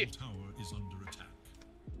my ancient- way! The tower is under attack.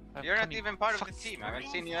 I'm You're not coming. even part of the team. I haven't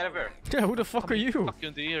seen you ever. Yeah, who the fuck are you? Fuck you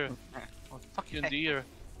in the ear. I'll fuck you in the ear.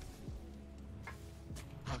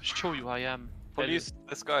 I'll show you who I am. Police,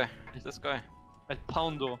 this guy. This guy. El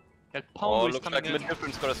Poundo. El Oh, Poundo is looks coming like in. mid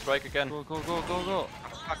difference got a strike again. Go, go, go, go, go.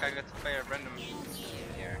 Fuck, I got to play a random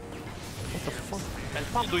here. What the fuck? El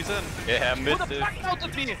Poundo is in. Yeah, mid. Who the fuck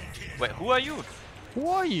outed me? Wait, who are you? Who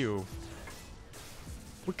are you?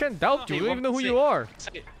 We can't doubt you. We Hey, don't even know who say- you are.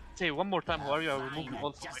 Say one more time who are you? I'll remove you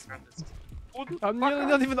all from my friend list. Who the I'm fuck nearly are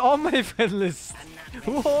not even on my friend list.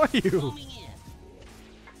 Who are you? Coming in.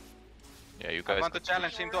 Yeah, you I guys. want to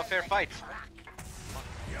challenge him to a fair fight.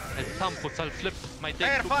 El Tampos, I'll flip my dick.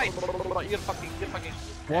 Fair fight! Ear fucking.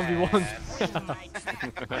 1v1. See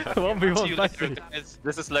 1v1 you later, battery. guys.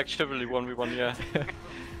 This is like chivalry 1v1, yeah.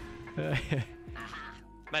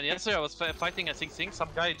 Man, yesterday I was fighting a SingSing, some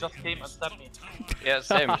guy just came and stabbed me. Yeah,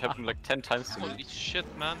 same. It happened like 10 times to Holy me. shit,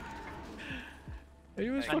 man. He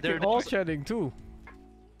was And they're fucking the- all chatting too.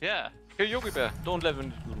 Yeah. Here, Yogi Bear. Don't let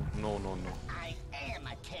him. No, no, no. I am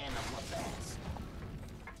a can of Vods.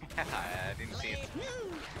 I didn't see it.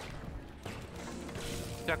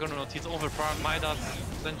 Juggernaut, he's overfarmed Midas,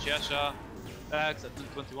 then Jesha, Axe at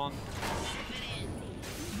 21.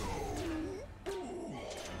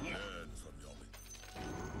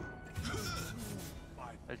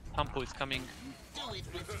 El Tampo is coming. Do it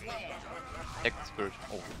with flair. Expert.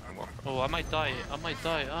 Oh, come on. Oh, I might die. I might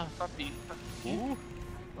die. Ah, fuck me. Ooh.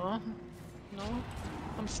 No.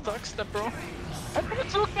 I'm stuck, step bro.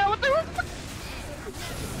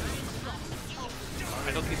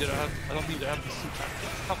 I don't need to have. I don't need to have the suit.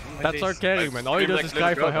 Fuck my That's our face. carry, man. All he does Like is little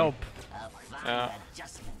cry for girl. help. A fine Yeah.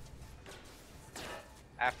 adjustment.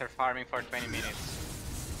 After farming for 20 minutes.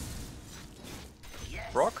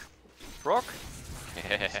 Brock? Brock?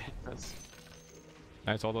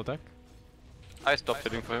 Nice auto attack. I stopped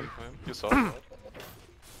hitting for him. You saw. By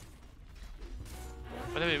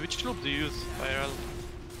the way, which loop do you use, IRL?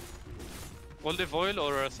 Olive oil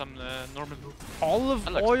or some normal loop? Olive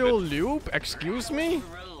I like oil lube? Excuse me?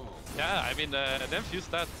 Yeah, I mean, them use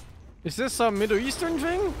that. Is this some Middle Eastern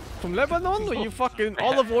thing? From Lebanon? Where you fucking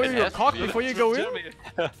olive oil your has to cock be. before you go in?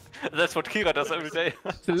 That's what Kira does every day.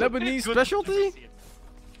 It's a Lebanese specialty?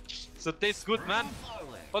 So it tastes good, man.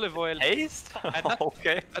 Olive oil. Taste?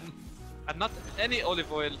 Okay. And not any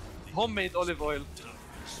olive oil. Homemade olive oil.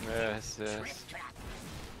 Yes, yes.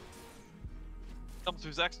 Comes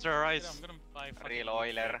with extra rice. I'm gonna buy Real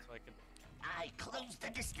oiler. so I can... I close the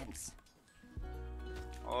distance.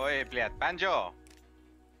 Oi, блядь, Banjo!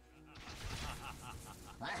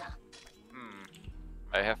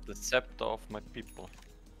 I have the scepter of my people.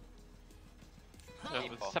 Yeah,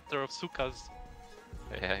 the scepter of Sukas.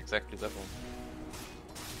 Yeah, exactly that one.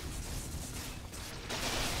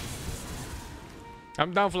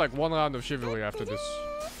 I'm down for like one round of chivalry after this.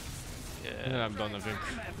 Yeah. And then I'm done, I think.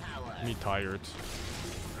 Me tired.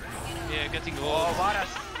 Yeah, getting old. Oh, what a...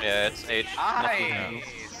 Yeah, it's age. Nothing else.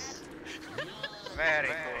 Nice! Very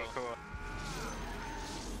cool.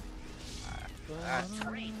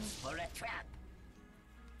 Great for a trap.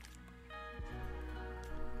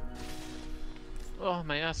 Oh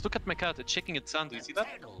my ass, look at my cat, it's shaking its sand, do you see that?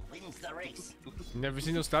 Turtle wins the race. Never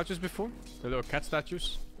seen those statues before? The little cat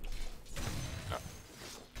statues?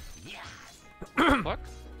 Fuck?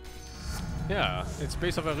 Yeah, it's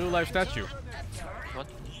based off a real life statue. What?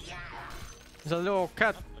 There's a little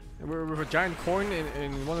cat with a giant coin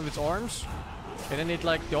in one of its arms. And then it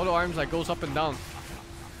like, the other arms like goes up and down.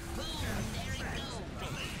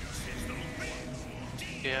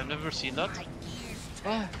 Yeah, I've never seen that.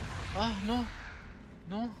 No.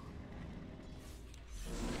 No.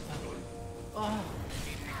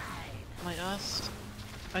 My ass.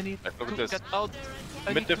 I need Like, look to at this. get out.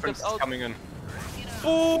 I Mid need to difference get is out. coming in.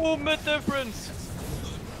 Oh, mid difference!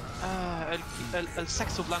 El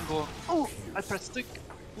sexo blanco. Oh, I press stick.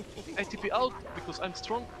 ATP out because I'm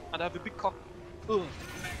strong and I have a big cock. Ugh.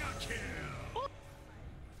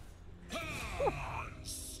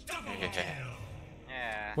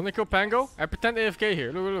 Yeah. When they kill Pango, I pretend AFK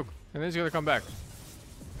here. Look, look, look. And then he's gonna come back.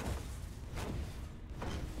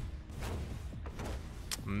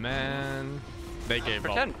 Man. They gave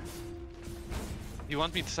Pretend. up. You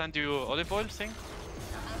want me to send you olive oil thing?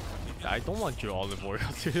 I don't want your olive oil,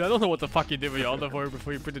 dude. I don't know what the fuck you did with your olive oil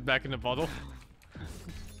before you put it back in the bottle.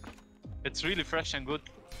 It's really fresh and good.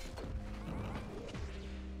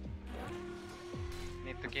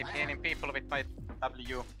 Need to keep hitting people with my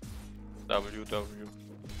W. WW.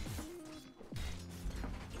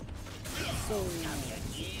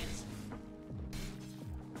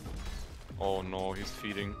 Oh no, he's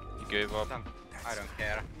feeding. He gave up. I don't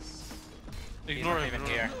care. Ignore He's him. not even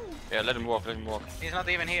here. Yeah, let him walk, let him walk. He's not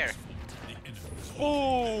even here.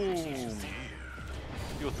 Boom!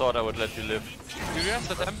 You thought I would let you live. Do you have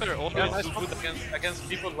that Ember always do good against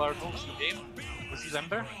people who are close to the game? This is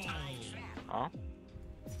Ember? Huh?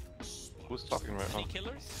 Who's talking right now?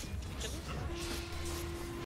 Killers?